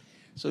interactions.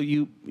 So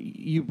you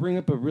bring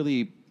up a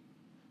really,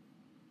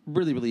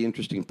 really, really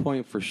interesting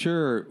point for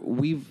sure.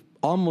 We've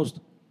almost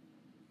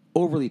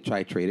overly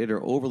titrated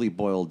or overly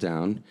boiled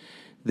down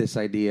this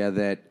idea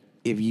that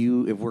if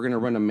we're going to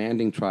run a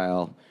manding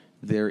trial,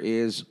 there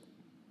is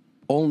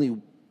only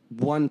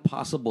one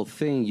possible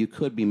thing you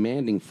could be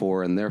manding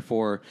for, and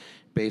therefore,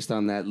 based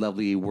on that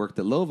lovely work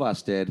that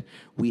Lovaas did,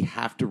 we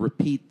have to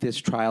repeat this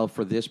trial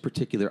for this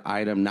particular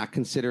item, not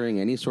considering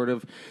any sort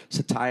of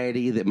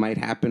satiety that might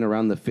happen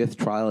around the fifth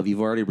trial if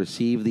you've already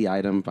received the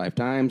item 5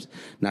 times,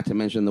 not to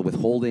mention the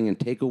withholding and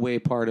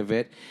takeaway part of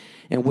it.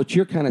 And what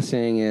you're kind of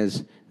saying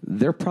is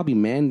they're probably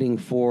manding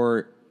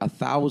for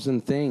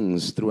 1,000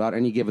 things throughout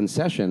any given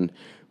session.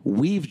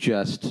 We've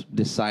just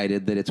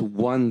decided that it's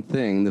one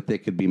thing that they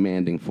could be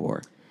manding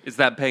for. Is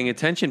that paying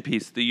attention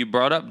piece that you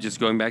brought up, just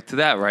going back to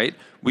that, right?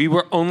 We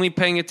were only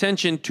paying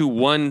attention to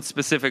one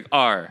specific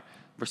R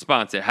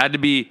response. It had to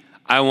be,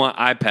 I want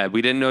iPad.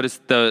 We didn't notice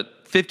the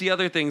 50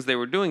 other things they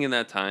were doing in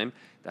that time.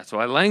 That's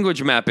why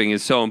language mapping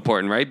is so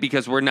important, right?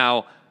 Because we're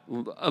now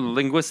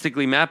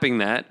linguistically mapping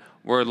that.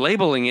 We're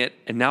labeling it,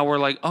 and now we're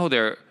like,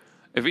 oh,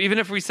 even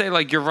if we say,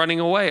 like, you're running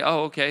away,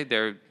 oh, okay,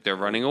 they're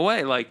running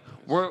away. Like,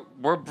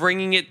 we're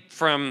bringing it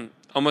from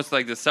almost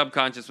like the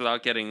subconscious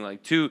without getting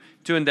like too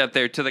in depth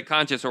there to the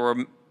conscious, or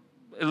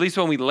at least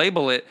when we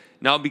label it,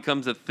 now it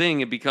becomes a thing.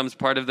 It becomes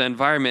part of the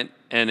environment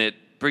and it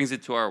brings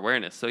it to our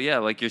awareness. So yeah,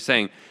 like you're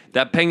saying,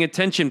 that paying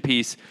attention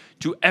piece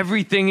to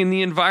everything in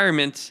the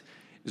environment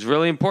is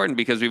really important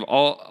because we've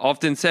all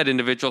often said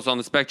individuals on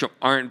the spectrum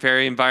aren't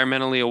very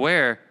environmentally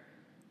aware,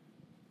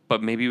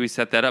 but maybe we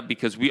set that up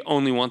because we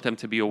only want them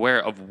to be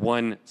aware of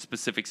one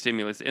specific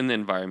stimulus in the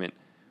environment.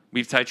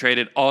 We've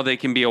titrated all they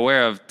can be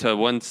aware of to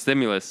one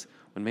stimulus,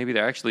 when maybe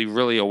they're actually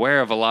really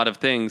aware of a lot of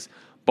things,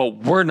 but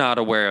we're not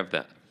aware of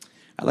that.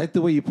 I like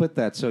the way you put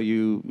that. So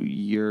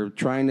you're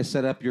trying to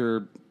set up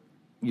your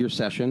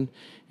session,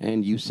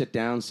 and you sit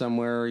down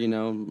somewhere,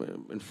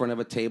 in front of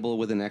a table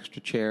with an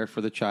extra chair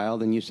for the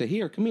child, and you say,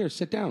 come here,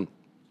 sit down.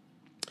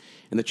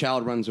 And the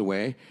child runs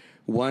away.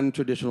 One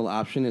traditional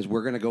option is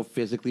we're going to go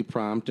physically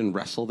prompt and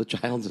wrestle the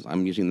child.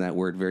 I'm using that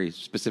word very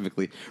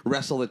specifically.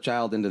 Wrestle the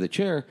child into the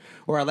chair.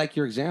 Or I like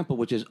your example,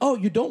 which is, oh,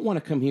 you don't want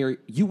to come here.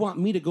 You want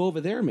me to go over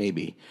there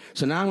maybe.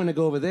 So now I'm going to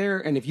go over there,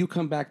 and if you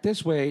come back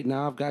this way,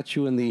 now I've got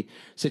you in the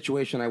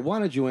situation I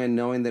wanted you in,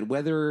 knowing that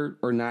whether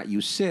or not you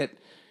sit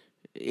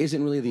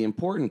isn't really the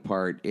important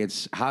part.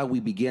 It's how we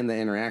begin the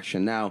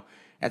interaction. Now,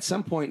 at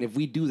some point, if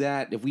we do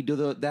that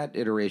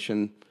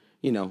iteration,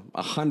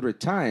 100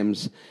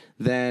 times,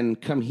 then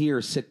come here,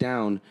 sit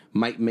down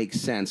might make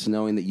sense,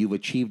 knowing that you've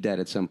achieved that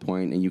at some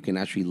point and you can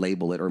actually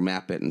label it or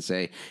map it and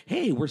say,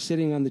 hey, we're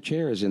sitting on the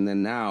chairs. And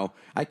then now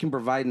I can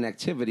provide an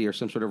activity or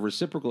some sort of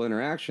reciprocal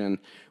interaction,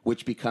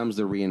 which becomes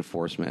the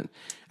reinforcement.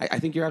 I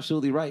think you're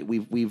absolutely right.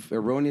 We've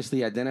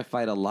erroneously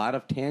identified a lot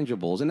of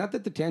tangibles, and not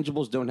that the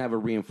tangibles don't have a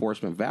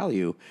reinforcement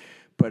value,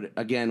 but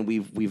again,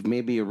 we've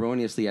maybe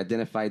erroneously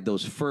identified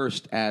those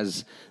first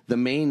as the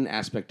main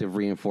aspect of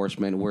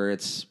reinforcement, where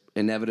it's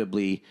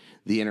inevitably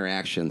the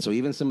interaction. So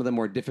even some of the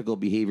more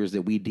difficult behaviors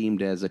that we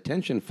deemed as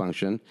attention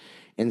function,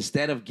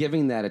 instead of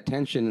giving that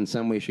attention in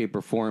some way, shape,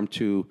 or form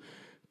to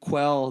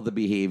quell the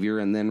behavior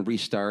and then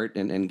restart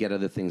and get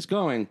other things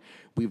going.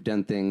 We've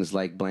done things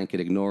like blanket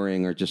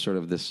ignoring or just sort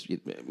of this,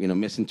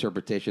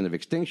 misinterpretation of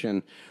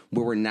extinction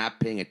where we're not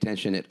paying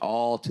attention at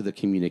all to the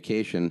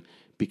communication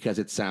because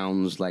it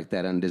sounds like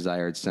that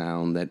undesired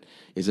sound that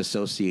is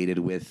associated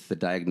with the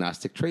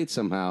diagnostic trait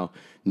somehow,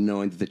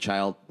 knowing that the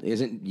child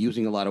isn't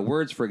using a lot of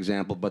words, for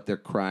example, but they're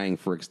crying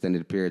for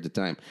extended periods of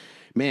time.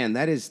 Man,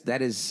 that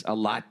is a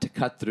lot to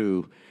cut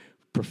through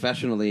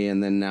professionally,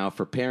 and then now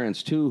for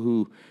parents too,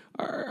 who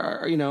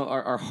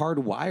are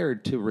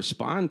hardwired to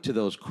respond to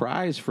those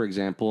cries, for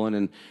example. And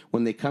then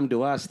when they come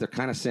to us, they're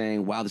kind of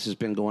saying, "Wow, this has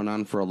been going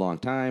on for a long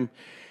time.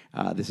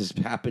 This is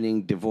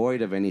happening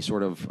devoid of any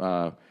sort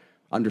of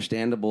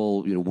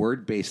understandable,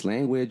 word-based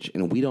language,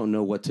 and we don't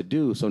know what to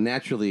do." So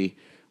naturally,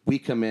 we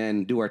come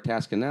in, do our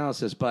task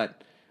analysis,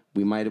 but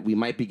we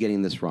might be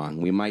getting this wrong.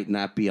 We might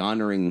not be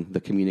honoring the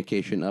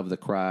communication of the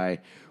cry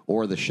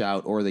or the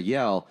shout or the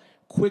yell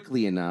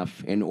quickly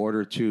enough in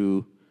order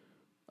to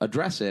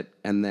address it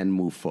and then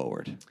move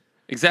forward.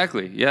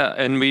 Exactly, yeah.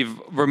 And we've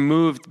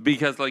removed,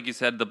 because like you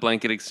said, the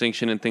blanket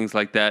extinction and things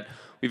like that,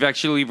 we've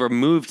actually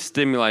removed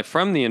stimuli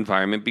from the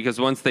environment, because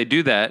once they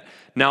do that,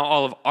 now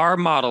all of our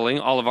modeling,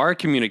 all of our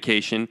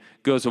communication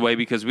goes away,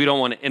 because we don't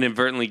want to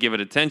inadvertently give it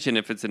attention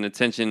if it's an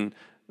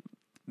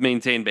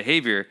attention-maintained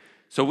behavior.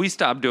 So we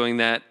stop doing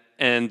that,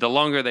 and the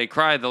longer they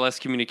cry, the less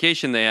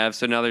communication they have.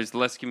 So now there's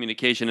less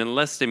communication and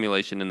less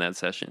stimulation in that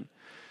session.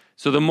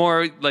 So the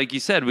more, like you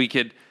said, we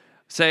could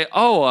say,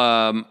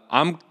 I'm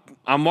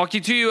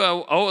walking to you.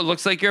 Oh, it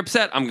looks like you're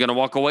upset. I'm going to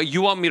walk away.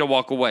 You want me to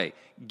walk away.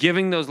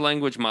 Giving those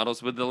language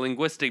models with the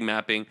linguistic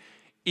mapping,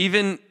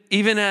 even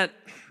at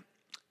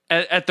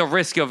the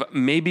risk of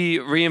maybe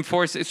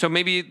reinforcing. So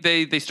maybe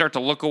they start to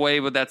look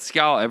away with that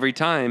scowl every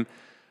time.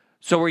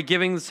 So we're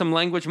giving some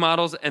language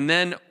models, and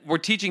then we're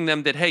teaching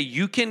them that, hey,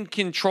 you can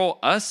control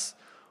us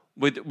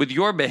with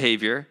your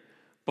behavior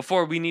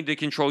before we need to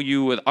control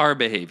you with our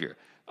behavior.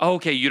 Oh,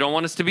 okay, you don't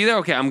want us to be there?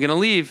 Okay, I'm going to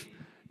leave.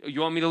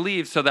 You want me to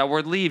leave? So that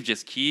word leave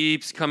just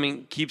keeps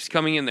coming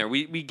in there.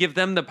 We give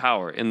them the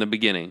power in the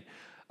beginning.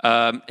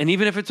 And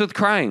even if it's with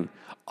crying.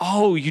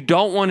 Oh, you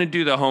don't want to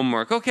do the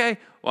homework. Okay,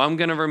 well, I'm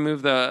going to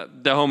remove the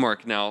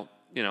homework. Now,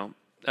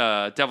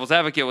 devil's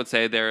advocate would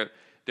say they're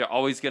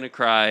always going to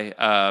cry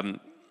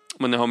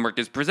when the homework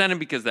is presented,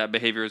 because that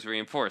behavior is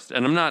reinforced.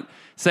 And I'm not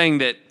saying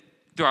that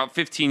throughout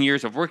 15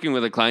 years of working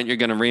with a client, you're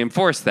going to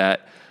reinforce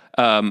that.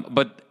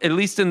 But at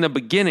least in the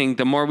beginning,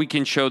 the more we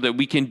can show that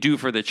we can do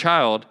for the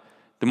child,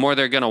 the more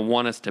they're going to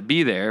want us to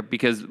be there,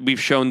 because we've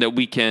shown that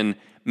we can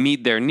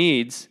meet their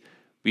needs.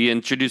 We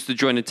introduce the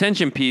joint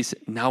attention piece.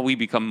 Now we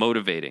become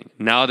motivating.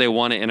 Now they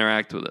want to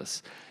interact with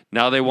us.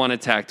 Now they want to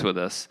tact with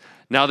us.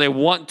 Now they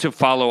want to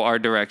follow our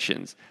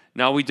directions.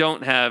 Now we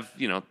don't have,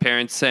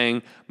 parents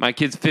saying, my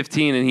kid's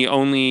 15 and he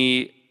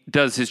only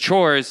does his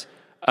chores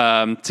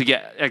to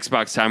get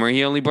Xbox time, or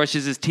he only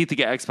brushes his teeth to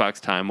get Xbox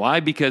time. Why?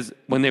 Because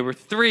when they were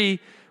 3,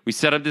 we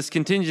set up this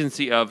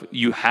contingency of,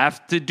 you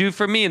have to do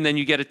for me, and then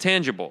you get a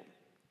tangible.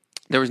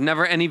 There was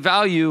never any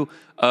value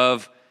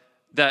of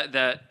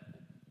that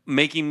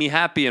making me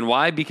happy. And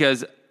why?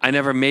 Because I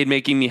never made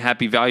making me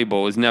happy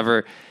valuable. It was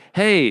never,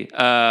 hey,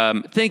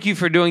 thank you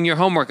for doing your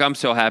homework. I'm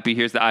so happy.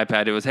 Here's the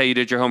iPad. It was, hey, you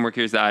did your homework.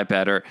 Here's the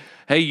iPad. Or,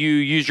 hey, you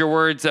used your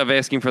words of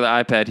asking for the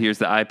iPad. Here's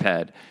the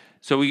iPad.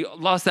 So we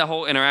lost that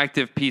whole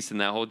interactive piece and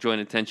that whole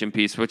joint attention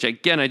piece, which,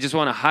 again, I just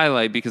want to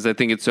highlight because I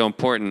think it's so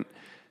important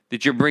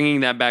that you're bringing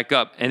that back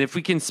up. And if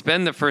we can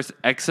spend the first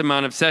X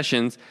amount of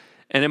sessions,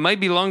 and it might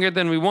be longer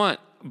than we want,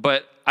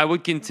 but I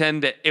would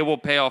contend that it will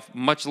pay off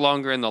much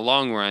longer in the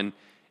long run.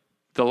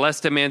 The less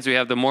demands we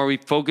have, the more we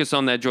focus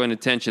on that joint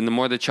attention, the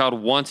more the child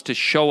wants to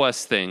show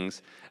us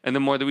things, and the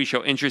more that we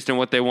show interest in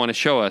what they want to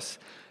show us,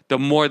 the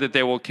more that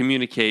they will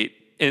communicate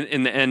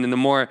in the end, and the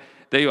more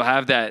that you'll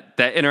have that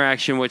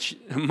interaction, which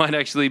might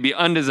actually be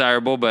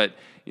undesirable, but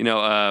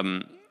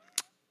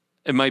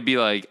it might be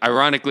like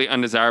ironically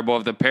undesirable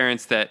of the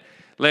parents that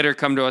later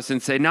come to us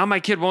and say, now my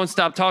kid won't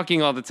stop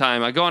talking all the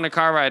time. I go on a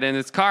car ride and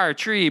it's car,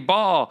 tree,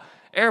 ball,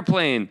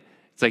 airplane.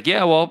 It's like,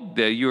 yeah, well,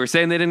 you were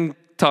saying they didn't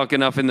talk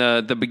enough in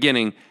the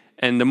beginning.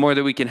 And the more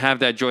that we can have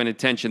that joint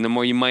attention, the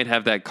more you might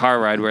have that car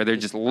ride where they're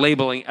just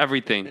labeling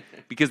everything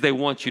because they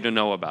want you to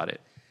know about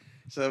it.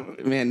 So,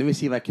 man, let me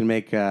see if I can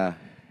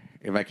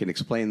if I can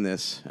explain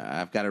this.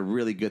 I've got a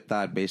really good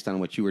thought based on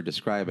what you were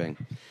describing.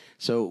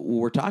 So what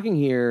we're talking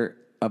here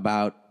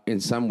about, in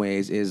some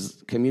ways,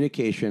 is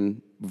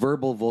communication,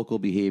 verbal, vocal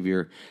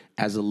behavior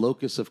as a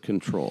locus of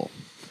control,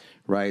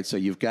 right? So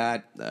you've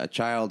got a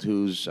child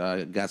who's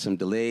got some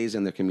delays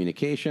in their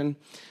communication.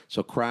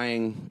 So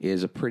crying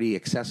is a pretty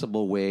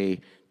accessible way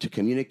to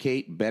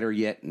communicate, better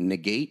yet,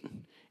 negate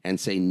and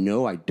say,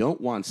 no, I don't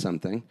want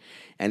something.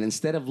 And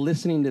instead of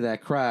listening to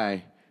that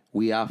cry,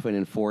 we often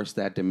enforce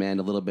that demand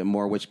a little bit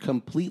more, which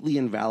completely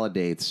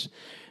invalidates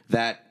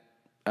that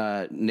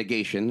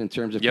negation in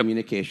terms of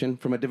communication.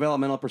 From a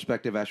developmental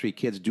perspective, actually,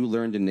 kids do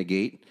learn to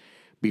negate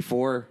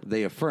before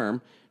they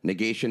affirm.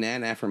 Negation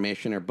and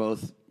affirmation are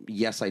both,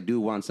 yes, I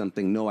do want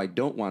something, no, I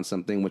don't want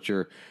something, which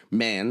are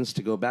mands,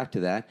 to go back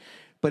to that.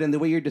 But in the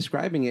way you're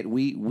describing it,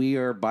 we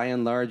are by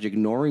and large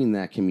ignoring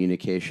that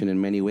communication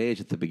in many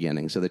ways at the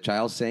beginning. So the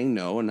child's saying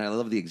no, and I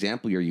love the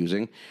example you're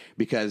using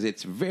because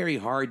it's very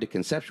hard to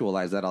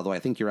conceptualize that, although I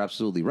think you're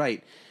absolutely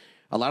right.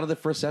 A lot of the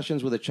first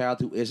sessions with a child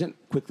who isn't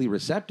quickly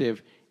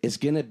receptive is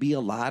going to be a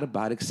lot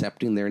about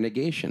accepting their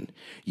negation.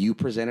 You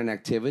present an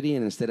activity,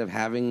 and instead of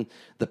having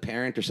the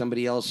parent or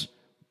somebody else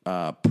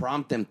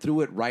prompt them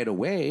through it right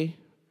away,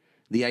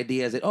 the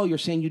idea is that, oh, you're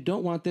saying you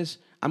don't want this.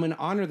 I'm going to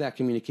honor that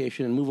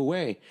communication and move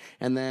away.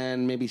 And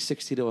then maybe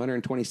 60 to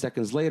 120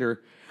 seconds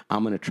later,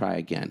 I'm going to try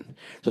again.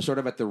 So sort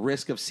of at the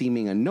risk of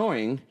seeming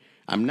annoying,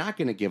 I'm not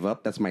going to give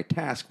up. That's my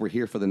task. We're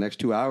here for the next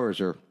 2 hours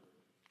or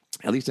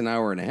at least an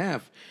hour and a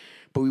half.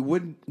 But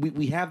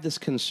we have this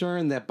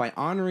concern that by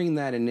honoring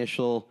that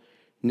initial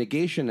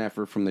negation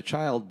effort from the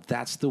child,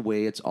 that's the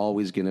way it's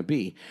always going to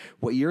be.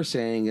 What you're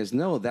saying is,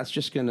 no, that's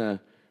just going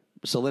to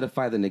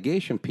solidify the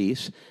negation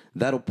piece.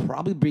 That'll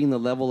probably bring the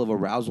level of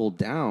arousal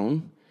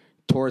down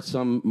towards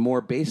some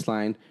more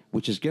baseline,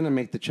 which is going to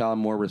make the child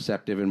more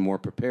receptive and more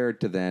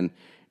prepared to then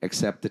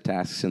accept the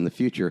tasks in the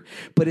future.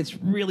 But it's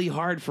really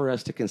hard for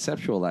us to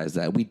conceptualize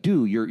that. We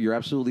do. You're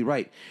absolutely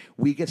right.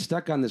 We get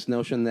stuck on this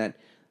notion that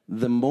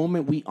the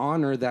moment we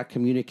honor that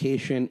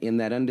communication in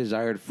that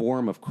undesired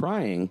form of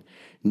crying,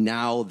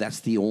 now that's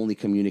the only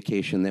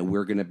communication that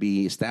we're going to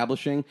be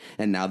establishing,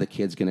 and now the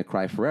kid's going to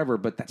cry forever.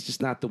 But that's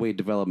just not the way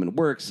development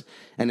works,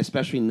 and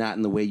especially not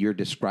in the way you're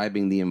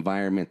describing the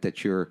environment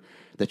that you're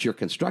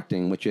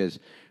constructing, which is,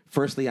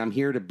 firstly, I'm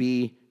here to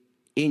be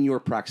in your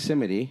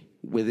proximity,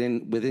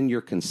 within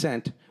your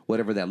consent,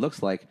 whatever that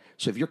looks like.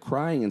 So if you're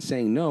crying and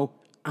saying no,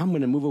 I'm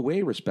going to move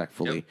away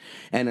respectfully. Yep.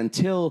 And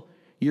until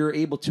you're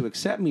able to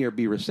accept me or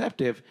be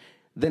receptive,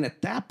 then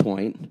at that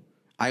point,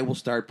 I will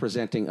start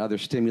presenting other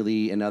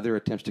stimuli and other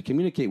attempts to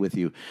communicate with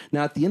you.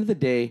 Now, at the end of the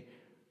day,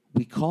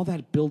 we call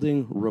that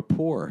building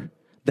rapport.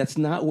 That's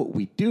not what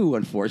we do,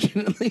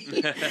 unfortunately.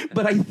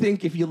 But I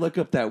think if you look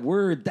up that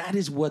word, that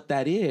is what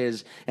that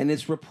is. And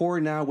it's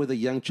rapport now with a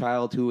young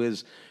child who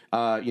is,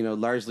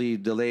 largely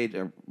delayed,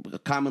 or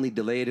commonly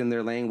delayed in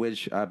their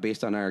language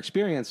based on our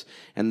experience,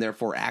 and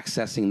therefore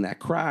accessing that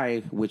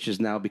cry, which has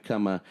now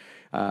become a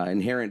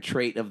inherent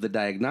trait of the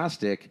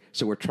diagnostic.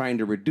 So we're trying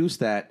to reduce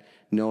that,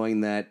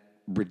 knowing that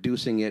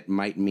reducing it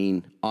might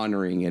mean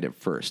honoring it at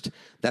first.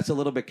 That's a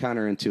little bit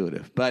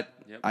counterintuitive, but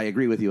yep. I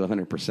agree with you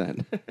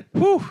 100%.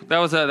 Whew, that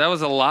was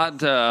a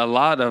lot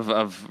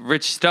of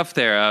rich stuff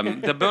there.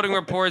 The building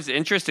rapport is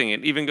interesting.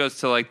 It even goes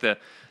to like the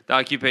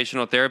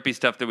occupational therapy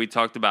stuff that we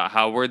talked about,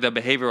 how we're the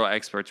behavioral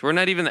experts. We're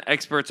not even the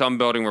experts on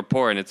building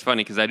rapport, and it's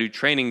funny because I do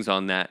trainings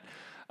on that.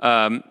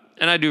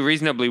 And I do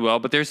reasonably well,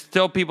 but there's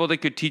still people that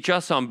could teach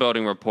us on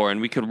building rapport,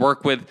 and we could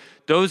work with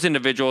those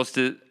individuals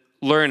to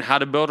learn how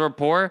to build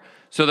rapport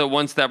so that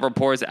once that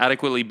rapport is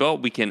adequately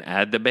built, we can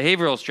add the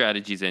behavioral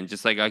strategies in,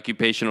 just like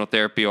occupational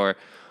therapy or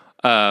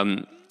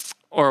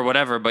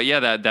whatever. But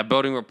yeah, that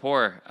building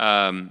rapport,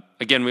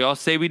 again, we all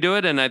say we do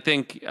it, and I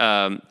think,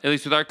 at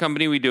least with our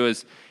company, we do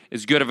as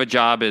good of a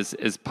job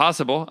as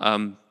possible,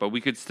 but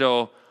we could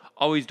still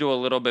always do a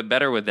little bit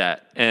better with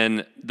that.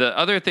 And the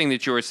other thing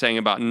that you were saying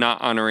about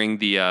not honoring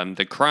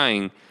the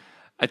crying,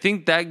 I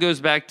think that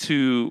goes back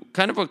to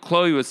kind of what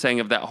Chloe was saying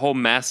of that whole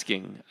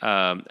masking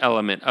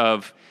element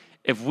of,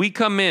 if we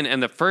come in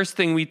and the first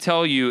thing we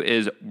tell you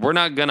is we're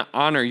not going to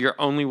honor your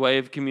only way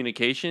of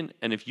communication,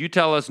 and if you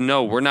tell us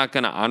no, we're not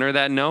going to honor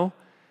that no,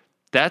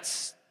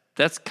 that's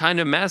kind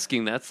of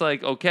masking. That's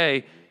like,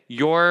 okay,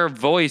 your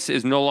voice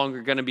is no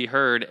longer going to be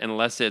heard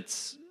unless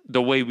it's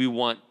the way we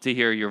want to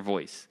hear your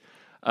voice.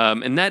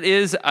 And that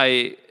is,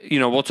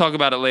 we'll talk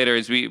about it later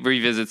as we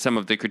revisit some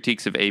of the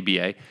critiques of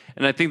ABA.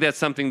 And I think that's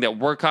something that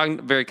we're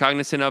very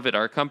cognizant of at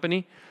our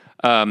company.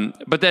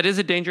 But that is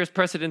a dangerous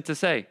precedent to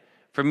say.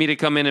 For me to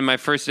come in my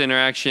first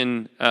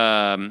interaction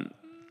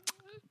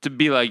to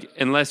be like,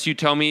 unless you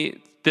tell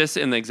me this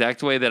in the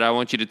exact way that I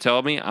want you to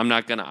tell me, I'm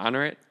not going to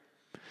honor it.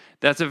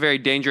 That's a very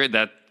dangerous,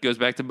 that goes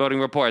back to building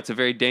rapport. It's a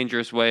very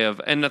dangerous way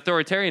an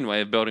authoritarian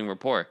way of building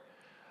rapport.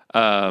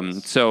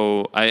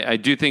 So I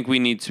do think we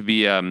need to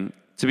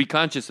be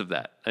conscious of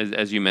that,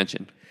 as you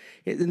mentioned.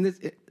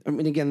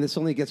 Again, this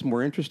only gets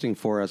more interesting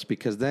for us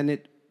because then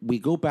we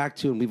go back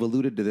to, and we've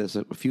alluded to this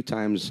a few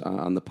times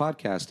on the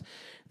podcast,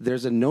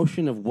 there's a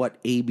notion of what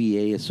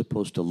ABA is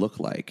supposed to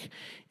look like.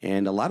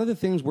 And a lot of the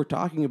things we're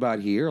talking about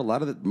here,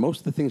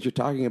 most of the things you're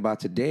talking about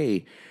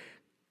today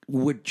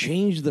would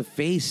change the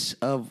face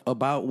of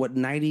about what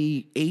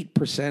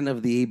 98%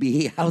 of the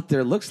ABA out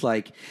there looks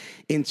like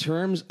in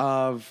terms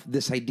of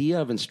this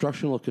idea of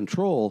instructional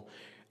control.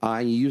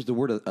 And you use the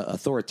word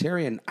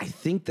authoritarian. I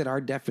think that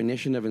our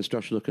definition of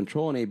instructional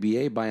control in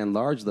ABA, by and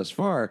large, thus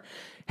far,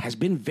 has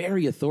been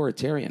very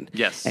authoritarian.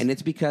 Yes. And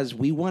it's because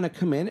we want to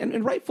come in,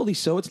 and rightfully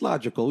so, it's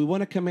logical. We want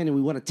to come in and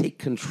we want to take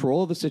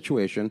control of the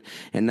situation.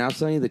 And now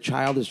suddenly the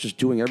child is just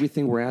doing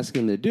everything we're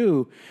asking them to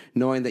do,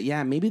 knowing that,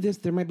 yeah, maybe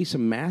there might be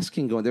some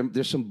masking going on.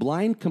 There's some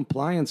blind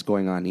compliance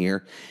going on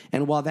here.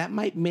 And while that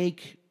might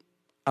make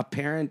a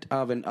parent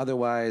of an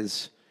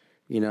otherwise,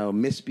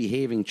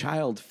 misbehaving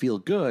child feel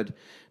good,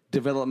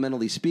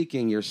 developmentally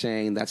speaking, you're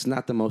saying that's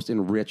not the most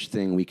enriched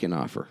thing we can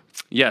offer.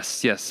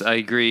 Yes, I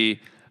agree.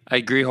 I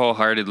agree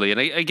wholeheartedly. And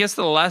I guess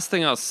the last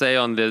thing I'll say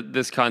on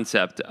this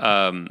concept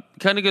kind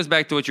of goes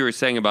back to what you were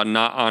saying about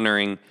not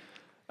honoring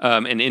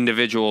an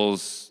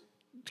individual's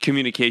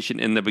communication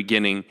in the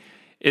beginning,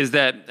 is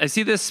that I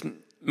see this,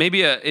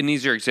 maybe an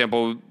easier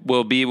example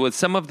will be with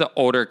some of the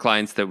older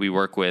clients that we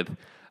work with.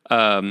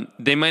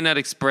 They might not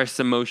express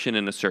emotion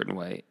in a certain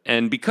way.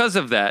 And because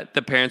of that,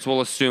 the parents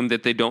will assume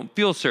that they don't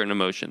feel certain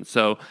emotions.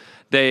 So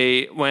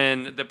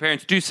when the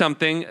parents do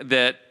something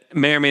that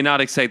may or may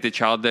not excite the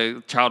child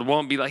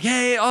won't be like,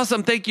 hey,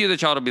 awesome, thank you. The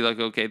child will be like,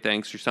 okay,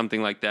 thanks, or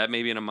something like that,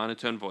 maybe in a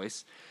monotone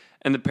voice.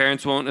 And the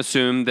parents will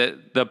assume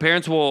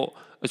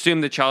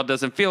the child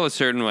doesn't feel a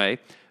certain way.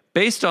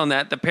 Based on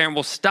that, the parent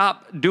will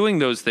stop doing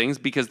those things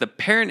because the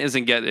parent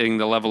isn't getting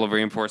the level of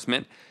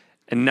reinforcement.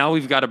 And now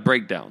we've got a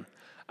breakdown.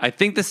 I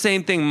think the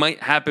same thing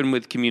might happen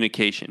with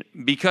communication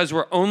because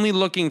we're only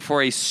looking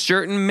for a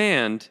certain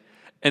command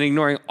and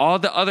ignoring all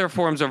the other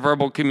forms of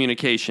verbal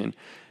communication,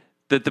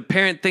 that the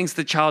parent thinks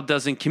the child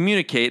doesn't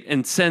communicate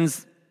and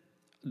sends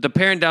the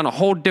parent down a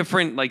whole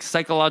different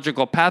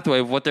psychological pathway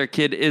of what their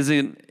kid is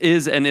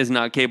and is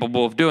not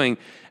capable of doing,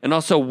 and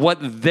also what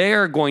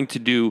they're going to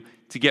do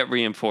to get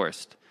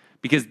reinforced.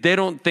 Because they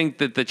don't think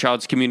that the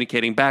child's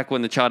communicating back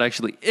when the child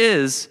actually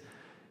is.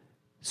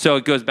 So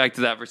it goes back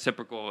to that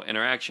reciprocal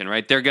interaction,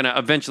 right? They're going to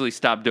eventually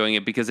stop doing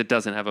it because it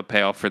doesn't have a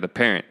payoff for the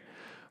parent.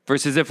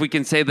 Versus if we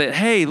can say that,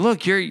 hey,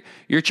 look,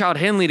 your child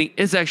hand leading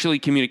is actually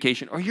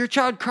communication, or your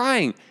child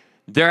crying,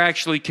 they're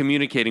actually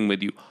communicating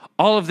with you.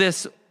 All of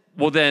this,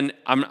 well then,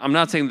 I'm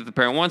not saying that the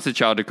parent wants the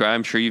child to cry.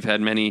 I'm sure you've had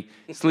many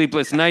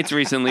sleepless nights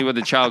recently with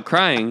the child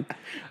crying.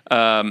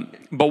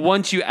 But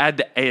once you add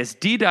the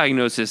ASD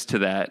diagnosis to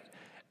that,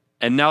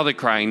 and now the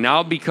crying,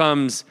 now it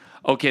becomes,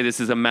 okay, this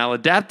is a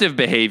maladaptive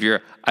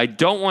behavior. I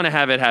don't want to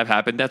have it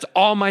happen. That's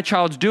all my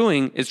child's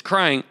doing is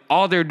crying.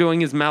 All they're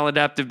doing is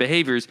maladaptive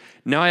behaviors.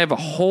 Now I have a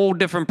whole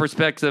different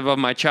perspective of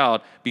my child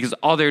because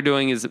all they're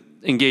doing is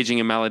engaging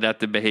in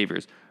maladaptive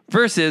behaviors.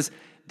 Versus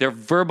they're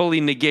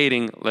verbally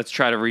negating, let's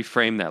try to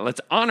reframe that.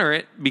 Let's honor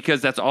it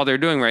because that's all they're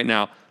doing right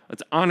now.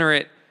 Let's honor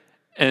it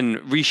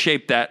and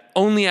reshape that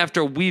only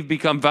after we've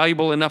become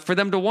valuable enough for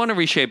them to want to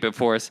reshape it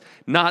for us,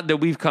 not that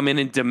we've come in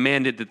and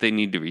demanded that they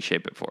need to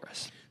reshape it for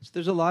us. So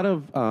there's a lot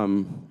of,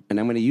 and I'm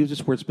going to use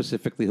this word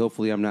specifically,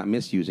 hopefully I'm not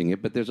misusing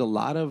it, but there's a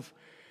lot of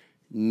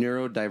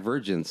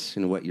neurodivergence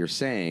in what you're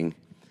saying.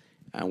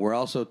 We're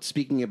also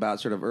speaking about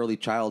sort of early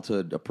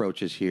childhood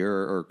approaches here,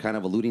 or kind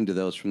of alluding to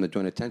those from the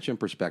joint attention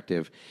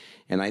perspective.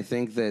 And I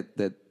think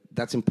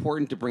that's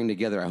important to bring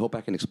together. I hope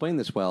I can explain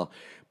this well.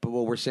 But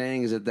what we're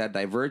saying is that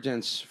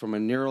divergence from a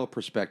neural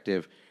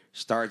perspective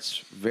starts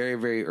very,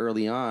 very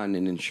early on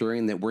in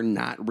ensuring that we're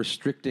not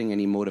restricting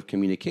any mode of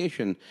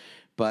communication,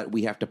 but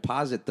we have to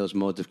posit those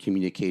modes of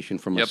communication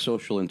from a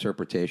social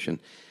interpretation.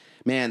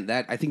 Man,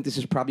 I think this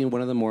is probably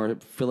one of the more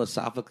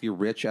philosophically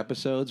rich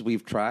episodes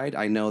we've tried.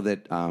 I know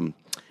that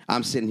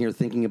I'm sitting here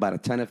thinking about a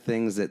ton of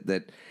things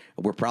that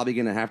we're probably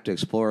going to have to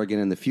explore again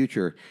in the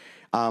future.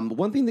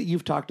 One thing that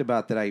you've talked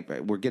about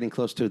we're getting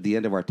close to the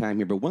end of our time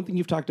here, but one thing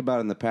you've talked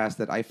about in the past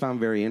that I found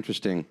very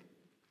interesting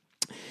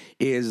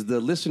is the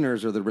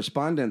listeners or the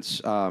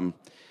respondents'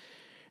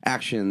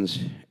 actions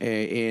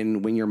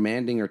in when you're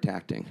manding or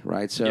tacting,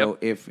 right? So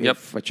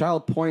if a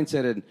child points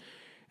at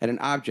an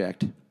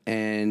object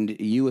and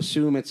you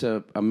assume it's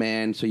a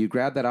man, so you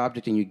grab that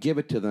object and you give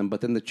it to them,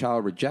 but then the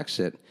child rejects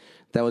it,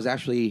 that was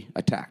actually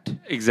attacked.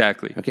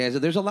 Exactly. Okay, so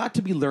there's a lot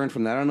to be learned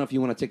from that. I don't know if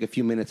you want to take a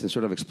few minutes and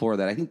sort of explore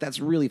that. I think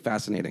that's really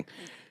fascinating.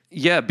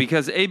 Yeah,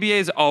 because ABA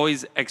is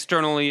always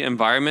externally,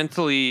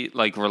 environmentally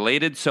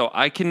related, so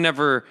I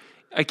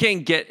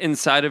can't get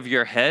inside of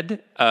your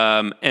head.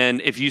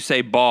 And if you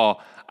say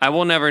ball, I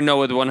will never know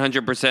with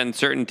 100%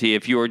 certainty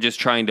if you were just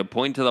trying to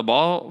point to the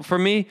ball for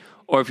me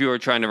or if you were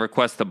trying to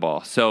request the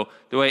ball. So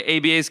the way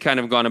ABA's kind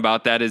of gone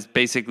about that is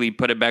basically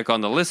put it back on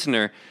the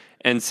listener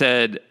and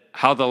said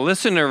how the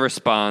listener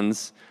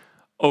responds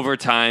over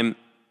time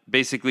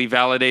basically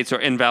validates or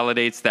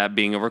invalidates that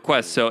being a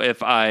request. So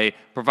if I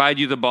provide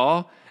you the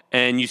ball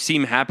and you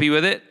seem happy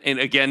with it, and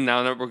again,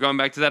 now that we're going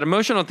back to that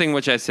emotional thing,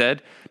 which I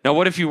said, now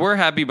what if you were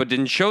happy but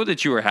didn't show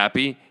that you were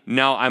happy?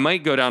 Now I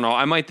might go down,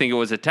 I might think it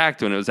was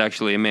attacked when it was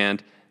actually a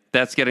mand.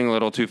 That's getting a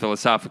little too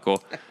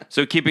philosophical.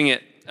 So keeping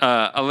it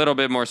a little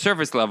bit more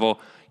surface level,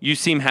 you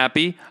seem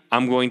happy,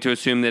 I'm going to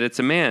assume that it's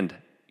a mand.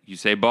 You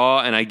say ball,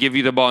 and I give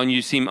you the ball, and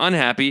you seem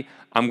unhappy,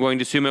 I'm going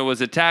to assume it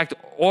was attacked,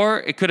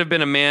 or it could have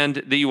been a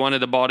mand that you wanted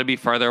the ball to be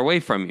farther away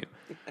from you.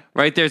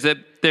 Right? There's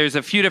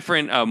a few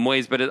different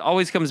ways, but it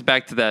always comes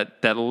back to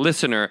that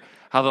listener.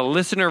 How the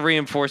listener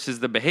reinforces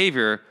the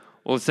behavior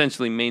will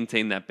essentially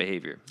maintain that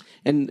behavior.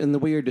 And the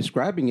way you're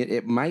describing it,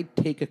 it might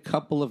take a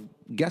couple of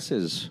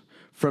guesses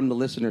from the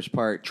listener's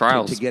part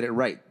to get it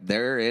right.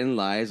 Therein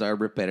lies our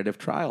repetitive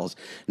trials,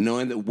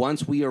 knowing that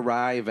once we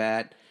arrive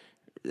at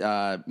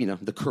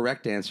the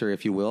correct answer,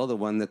 if you will, the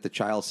one that the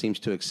child seems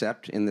to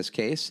accept in this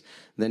case,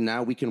 then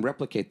now we can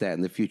replicate that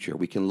in the future.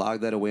 We can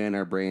log that away in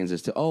our brains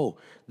as to, oh,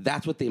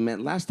 that's what they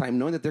meant last time,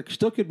 knowing that there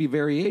still could be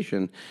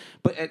variation.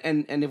 But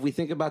and if we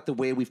think about the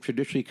way we've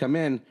traditionally come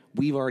in,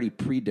 we've already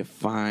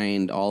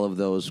predefined all of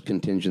those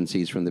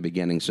contingencies from the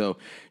beginning. So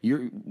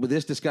with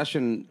this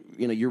discussion,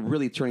 you're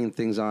really turning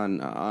things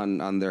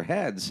on their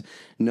heads,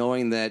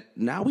 knowing that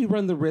now we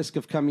run the risk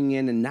of coming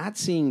in and not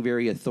seeing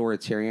very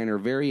authoritarian or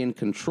very in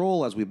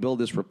control as we build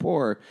this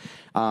rapport.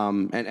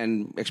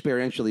 And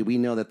experientially, we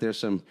know that there's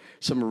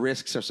some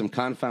risks or some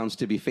confounds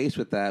to be faced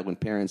with that when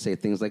parents say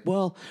things like,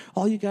 well,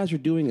 all you guys are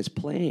doing is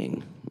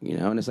playing,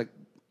 and it's like,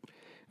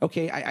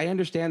 okay, I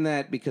understand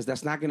that because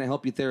that's not going to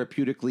help you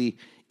therapeutically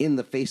in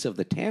the face of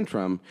the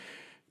tantrum.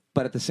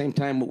 But at the same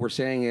time, what we're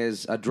saying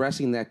is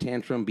addressing that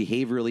tantrum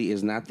behaviorally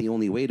is not the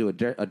only way to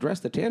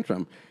address the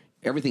tantrum.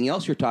 Everything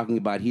else you're talking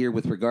about here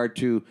with regard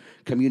to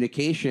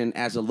communication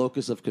as a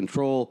locus of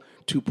control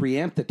to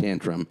preempt the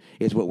tantrum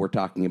is what we're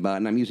talking about.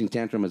 And I'm using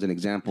tantrum as an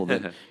example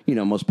that,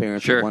 most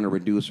parents would want to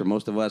reduce, or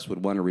most of us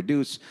would want to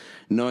reduce,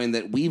 knowing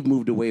that we've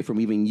moved away from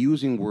even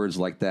using words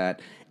like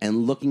that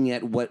and looking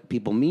at what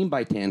people mean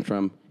by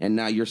tantrum. And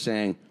now you're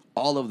saying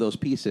all of those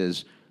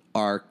pieces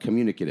are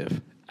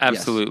communicative.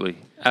 Absolutely.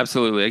 Yes.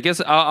 Absolutely. I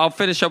guess I'll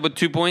finish up with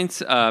 2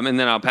 points, and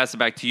then I'll pass it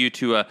back to you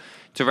to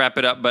wrap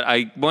it up. But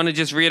I want to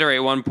just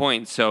reiterate one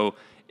point. So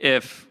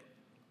if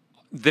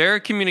their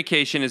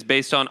communication is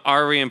based on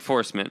our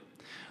reinforcement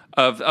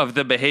of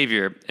the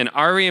behavior, and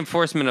our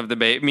reinforcement of the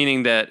behavior,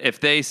 meaning that if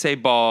they say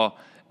ball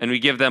and we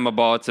give them a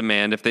ball, it's a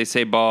manned. If they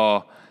say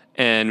ball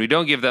and we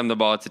don't give them the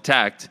ball, it's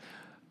attacked.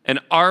 And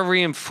our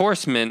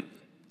reinforcement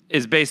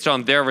is based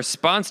on their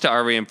response to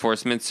our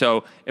reinforcement.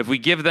 So if we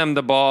give them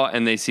the ball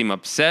and they seem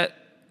upset,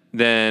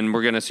 then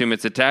we're going to assume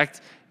it's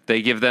attacked. If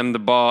we give them the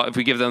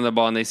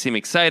ball and they seem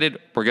excited,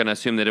 we're going to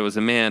assume that it was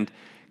a man.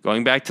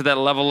 Going back to that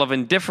level of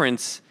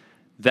indifference,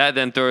 that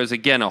then throws,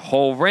 again, a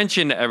whole wrench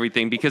into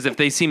everything, because if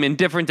they seem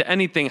indifferent to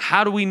anything,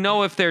 how do we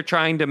know if they're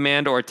trying to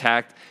mand or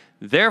attack?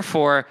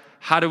 Therefore,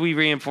 how do we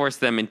reinforce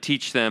them and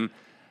teach them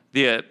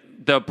the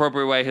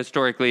appropriate way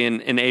historically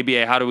in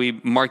ABA? How do we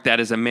mark that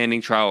as a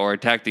manding trial or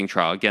attacking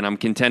trial? Again, I'm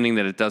contending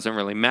that it doesn't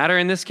really matter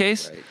in this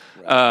case.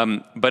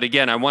 Right. But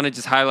again, I want to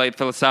just highlight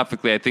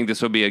philosophically, I think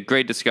this will be a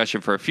great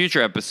discussion for a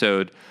future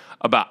episode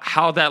about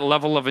how that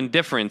level of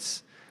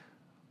indifference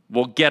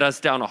will get us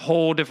down a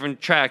whole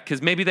different track,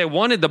 because maybe they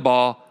wanted the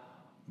ball,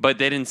 but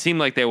they didn't seem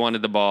like they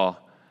wanted the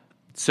ball.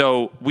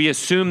 So we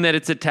assume that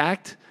it's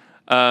attacked,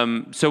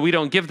 so we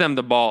don't give them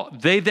the ball.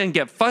 They then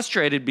get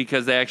frustrated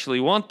because they actually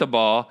want the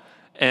ball,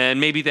 and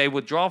maybe they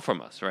withdraw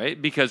from us,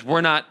 right? Because we're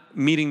not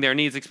meeting their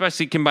needs,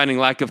 especially combining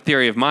lack of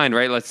theory of mind,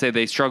 right? Let's say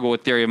they struggle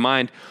with theory of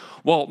mind.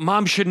 Well,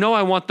 mom should know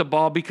I want the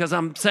ball because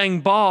I'm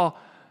saying ball,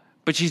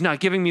 but she's not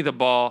giving me the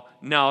ball.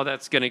 No,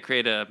 that's going to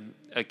create a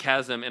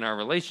chasm in our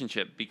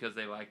relationship because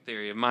they lack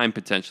theory of mind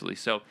potentially.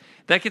 So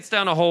that gets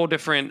down a whole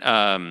different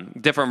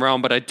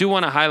realm. But I do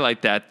want to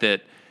highlight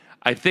that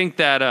I think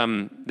that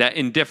that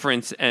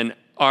indifference and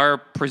our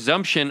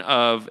presumption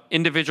of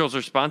individuals'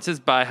 responses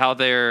by how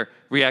their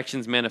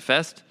reactions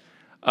manifest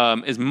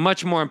is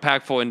much more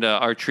impactful into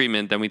our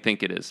treatment than we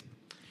think it is.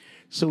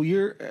 So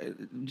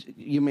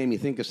you made me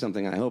think of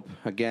something. I hope,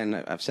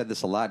 again, I've said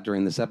this a lot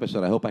during this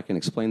episode. I hope I can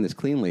explain this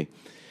cleanly.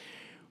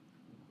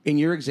 In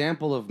your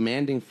example of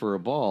manding for a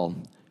ball,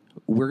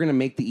 we're going to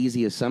make the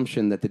easy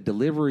assumption that the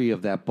delivery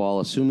of that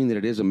ball, assuming that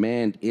it is a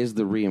mand, is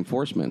the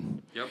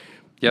reinforcement.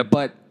 Yep.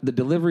 But the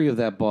delivery of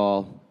that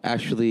ball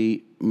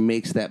actually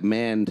makes that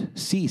mand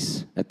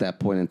cease at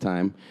that point in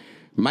time.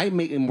 Might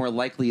make it more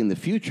likely in the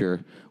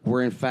future,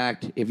 where in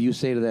fact, if you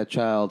say to that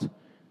child,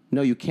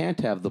 no, you can't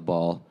have the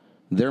ball,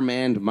 their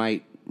mand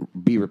might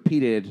be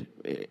repeated,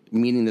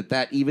 meaning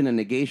that even a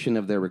negation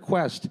of their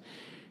request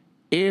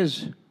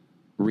is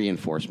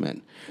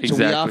reinforcement.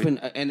 Exactly. So we often,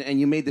 and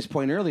you made this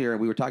point earlier,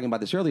 we were talking about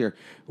this earlier,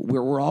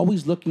 where we're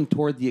always looking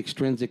toward the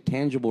extrinsic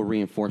tangible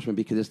reinforcement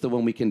because it's the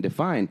one we can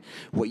define.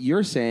 What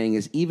you're saying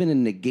is even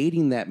in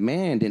negating that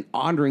mand and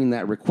honoring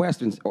that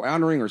request, or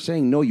honoring or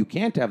saying, no, you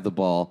can't have the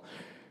ball,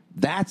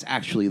 that's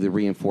actually the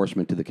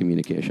reinforcement to the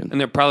communication. And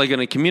they're probably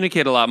going to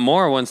communicate a lot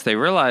more once they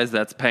realize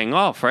that's paying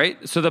off, right?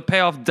 So the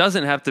payoff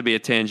doesn't have to be a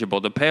tangible.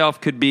 The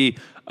payoff could be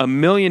a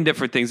million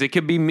different things. It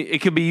could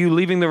be you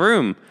leaving the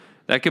room.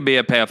 That could be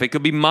a payoff. It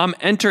could be mom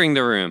entering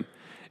the room.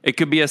 It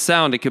could be a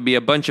sound. It could be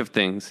a bunch of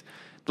things.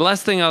 The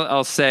last thing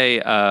I'll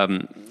say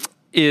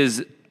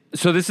is,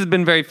 so this has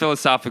been very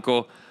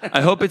philosophical.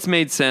 I hope it's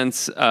made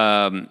sense.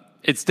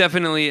 It's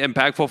definitely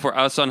impactful for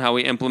us on how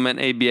we implement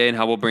ABA and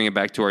how we'll bring it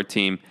back to our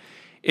team.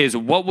 Is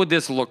what would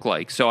this look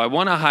like? So I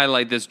want to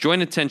highlight this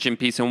joint attention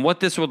piece and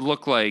what this would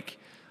look like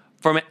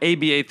from an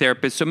ABA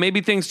therapist. So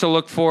maybe things to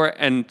look for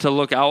and to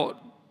look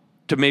out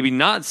to maybe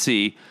not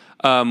see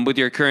with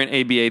your current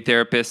ABA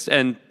therapist,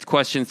 and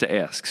questions to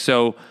ask.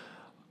 So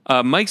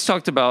Mike's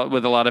talked about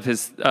with a lot of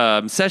his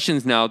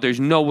sessions now,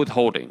 there's no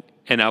withholding.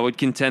 And I would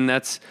contend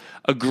that's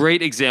a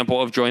great example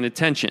of joint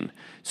attention.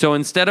 So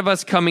instead of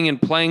us coming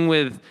and playing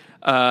with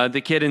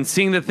the kid and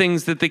seeing the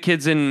things that the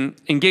kid's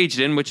engaged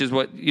in, which is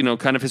what,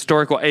 kind of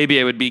historical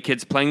ABA would be,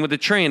 kids playing with the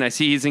train. I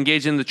see he's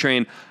engaged in the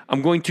train.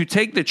 I'm going to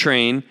take the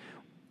train,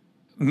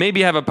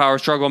 maybe have a power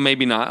struggle,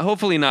 maybe not.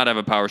 Hopefully not have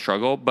a power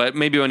struggle, but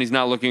maybe when he's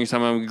not looking at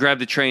someone, I'm going to grab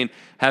the train,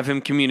 have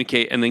him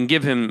communicate, and then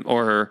give him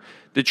or her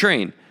the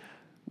train.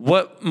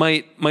 What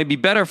might be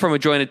better from a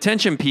joint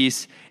attention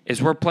piece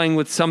is we're playing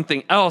with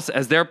something else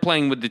as they're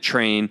playing with the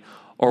train,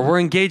 or we're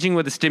engaging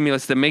with a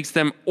stimulus that makes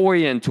them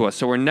orient to us.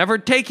 So we're never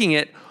taking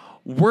it.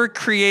 We're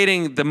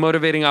creating the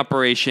motivating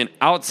operation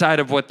outside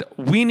of what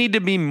we need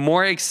to be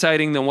more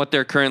exciting than what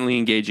they're currently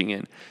engaging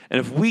in. And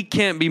if we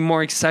can't be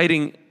more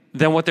exciting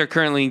than what they're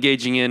currently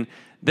engaging in,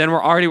 then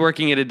we're already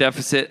working at a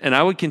deficit. And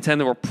I would contend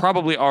that we're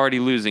probably already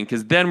losing,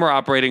 because then we're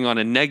operating on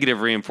a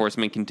negative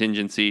reinforcement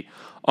contingency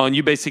on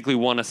you basically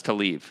want us to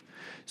leave.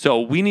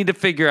 So we need to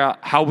figure out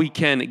how we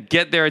can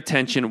get their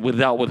attention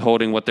without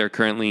withholding what they're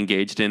currently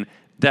engaged in.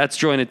 That's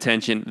joint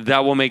attention. That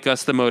will make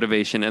us the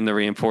motivation and the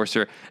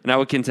reinforcer. And I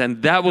would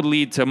contend that would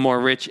lead to a more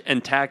rich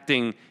and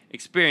tacting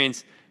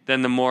experience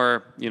than the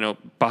more,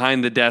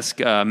 behind the desk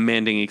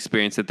manding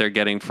experience that they're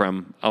getting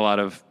from a lot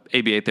of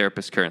ABA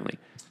therapists currently.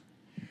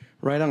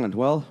 Right on.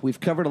 Well, we've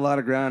covered a lot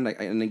of ground.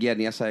 And again,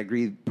 yes, I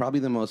agree.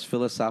 Probably the most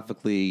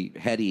philosophically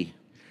heady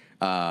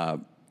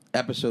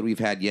episode we've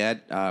had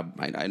yet.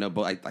 I know,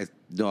 but I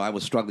know I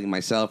was struggling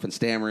myself and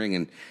stammering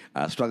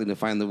and struggling to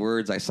find the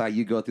words. I saw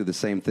you go through the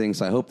same thing,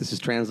 so I hope this is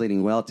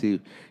translating well to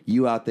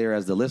you out there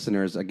as the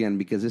listeners, again,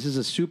 because this is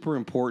a super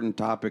important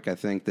topic, I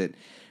think, that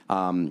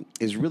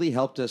has really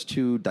helped us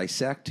to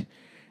dissect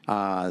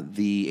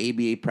the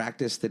ABA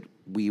practice that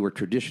we were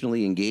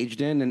traditionally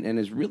engaged in, and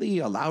has really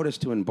allowed us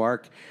to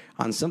embark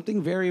on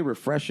something very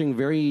refreshing,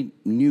 very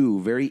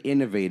new, very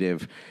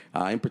innovative,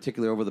 in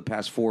particular over the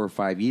past 4 or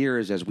 5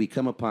 years as we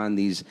come upon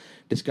these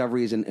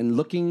discoveries and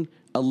looking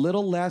a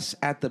little less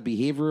at the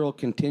behavioral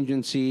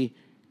contingency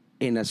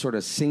in a sort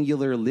of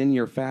singular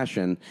linear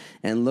fashion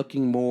and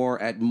looking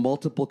more at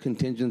multiple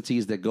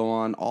contingencies that go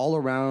on all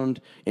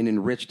around an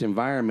enriched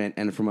environment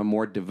and from a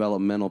more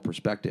developmental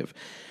perspective.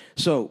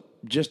 So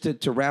just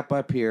to wrap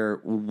up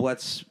here,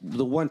 what's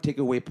the one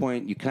takeaway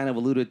point? You kind of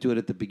alluded to it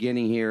at the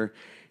beginning here.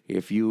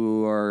 If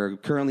you are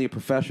currently a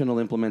professional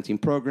implementing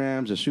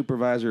programs, a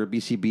supervisor, a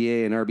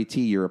BCBA, an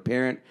RBT, you're a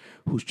parent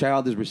whose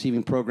child is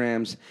receiving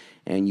programs,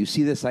 and you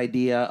see this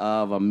idea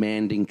of a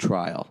manding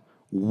trial,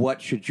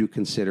 what should you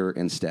consider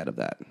instead of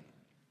that?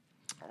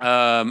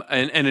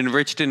 An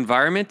enriched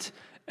environment,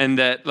 and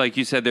that, like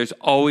you said, there's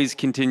always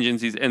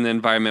contingencies in the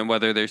environment,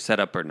 whether they're set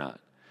up or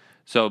not.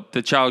 So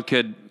the child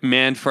could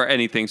mand for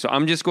anything. So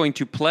I'm just going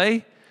to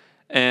play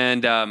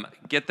and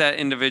get that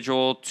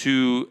individual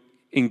to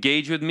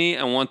engage with me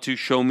and want to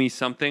show me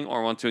something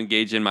or want to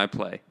engage in my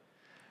play.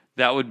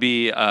 That would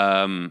be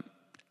a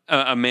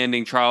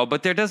manding trial.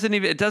 But it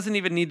doesn't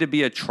even need to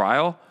be a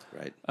trial.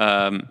 Right.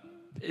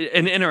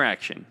 An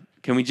interaction.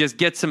 Can we just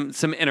get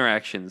some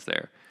interactions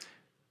there?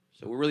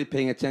 So we're really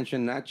paying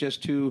attention not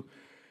just to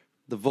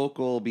the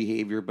vocal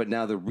behavior, but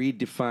now the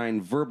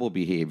redefined verbal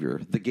behavior,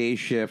 the gaze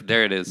shift.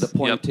 There it is. The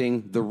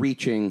pointing, the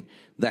reaching,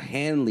 the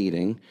hand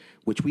leading,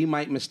 which we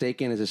might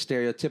mistake as a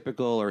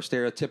stereotypical or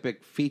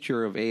stereotypic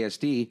feature of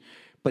ASD,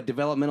 but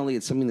developmentally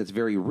it's something that's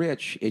very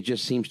rich. It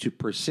just seems to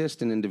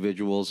persist in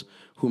individuals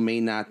who may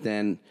not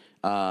then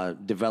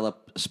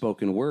develop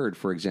spoken word,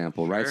 for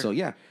example, right? Sure. So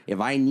yeah,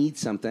 if I need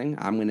something,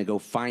 I'm going to go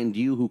find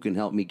you who can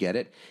help me get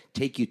it,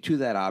 take you to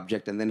that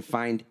object, and then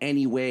find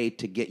any way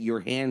to get your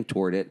hand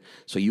toward it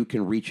so you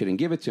can reach it and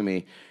give it to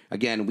me.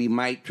 Again, we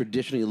might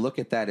traditionally look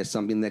at that as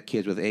something that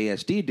kids with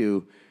ASD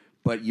do,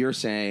 but you're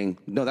saying,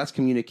 no, that's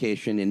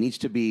communication. It needs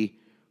to be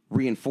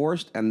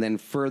reinforced and then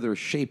further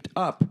shaped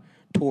up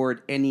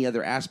toward any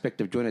other aspect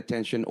of joint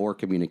attention or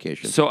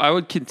communication. So I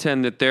would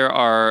contend that there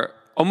are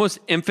almost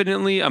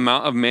infinitely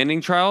amount of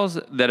manding trials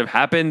that have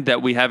happened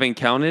that we haven't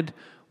counted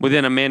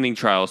within a manding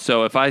trial.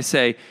 So if I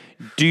say,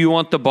 do you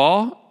want the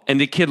ball?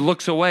 And the kid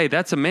looks away,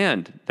 that's a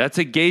mand. That's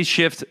a gaze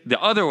shift the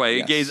other way,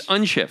 Yes. a gaze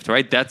unshift,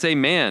 right? That's a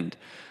mand.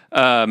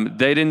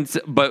 They didn't,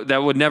 but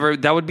that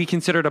would be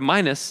considered a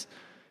minus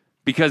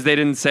because they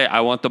didn't say,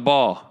 I want the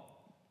ball.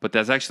 But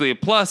that's actually a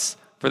plus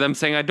for them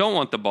saying, I don't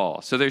want the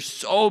ball. So there's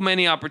so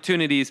many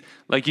opportunities.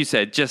 Like you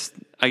said,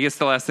 I guess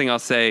the last thing I'll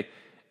say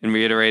in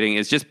reiterating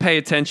is just pay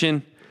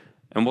attention,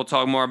 and we'll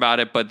talk more about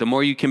it. But the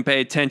more you can pay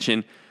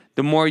attention,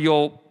 the more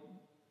you'll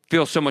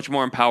feel so much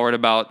more empowered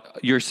about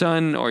your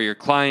son or your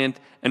client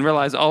and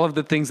realize all of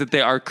the things that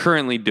they are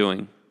currently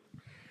doing.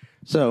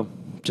 So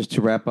just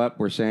to wrap up,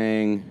 we're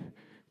saying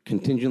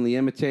contingently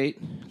imitate,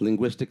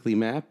 linguistically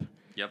map,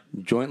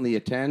 jointly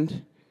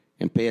attend,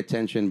 and pay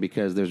attention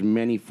because there's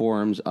many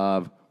forms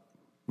of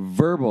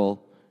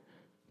verbal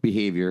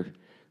behavior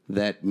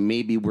that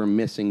maybe we're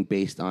missing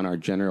based on our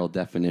general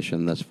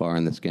definition thus far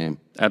in this game.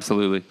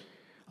 Absolutely.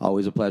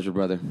 Always a pleasure,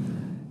 brother.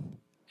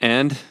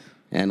 And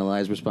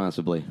analyze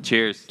responsibly.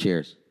 Cheers.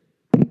 Cheers.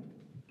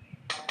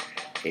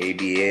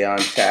 ABA on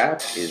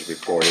Tap is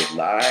recorded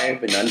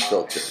live and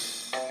unfiltered.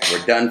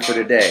 We're done for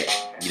today.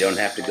 You don't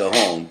have to go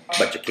home,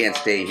 but you can't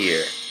stay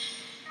here.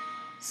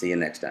 See you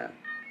next time.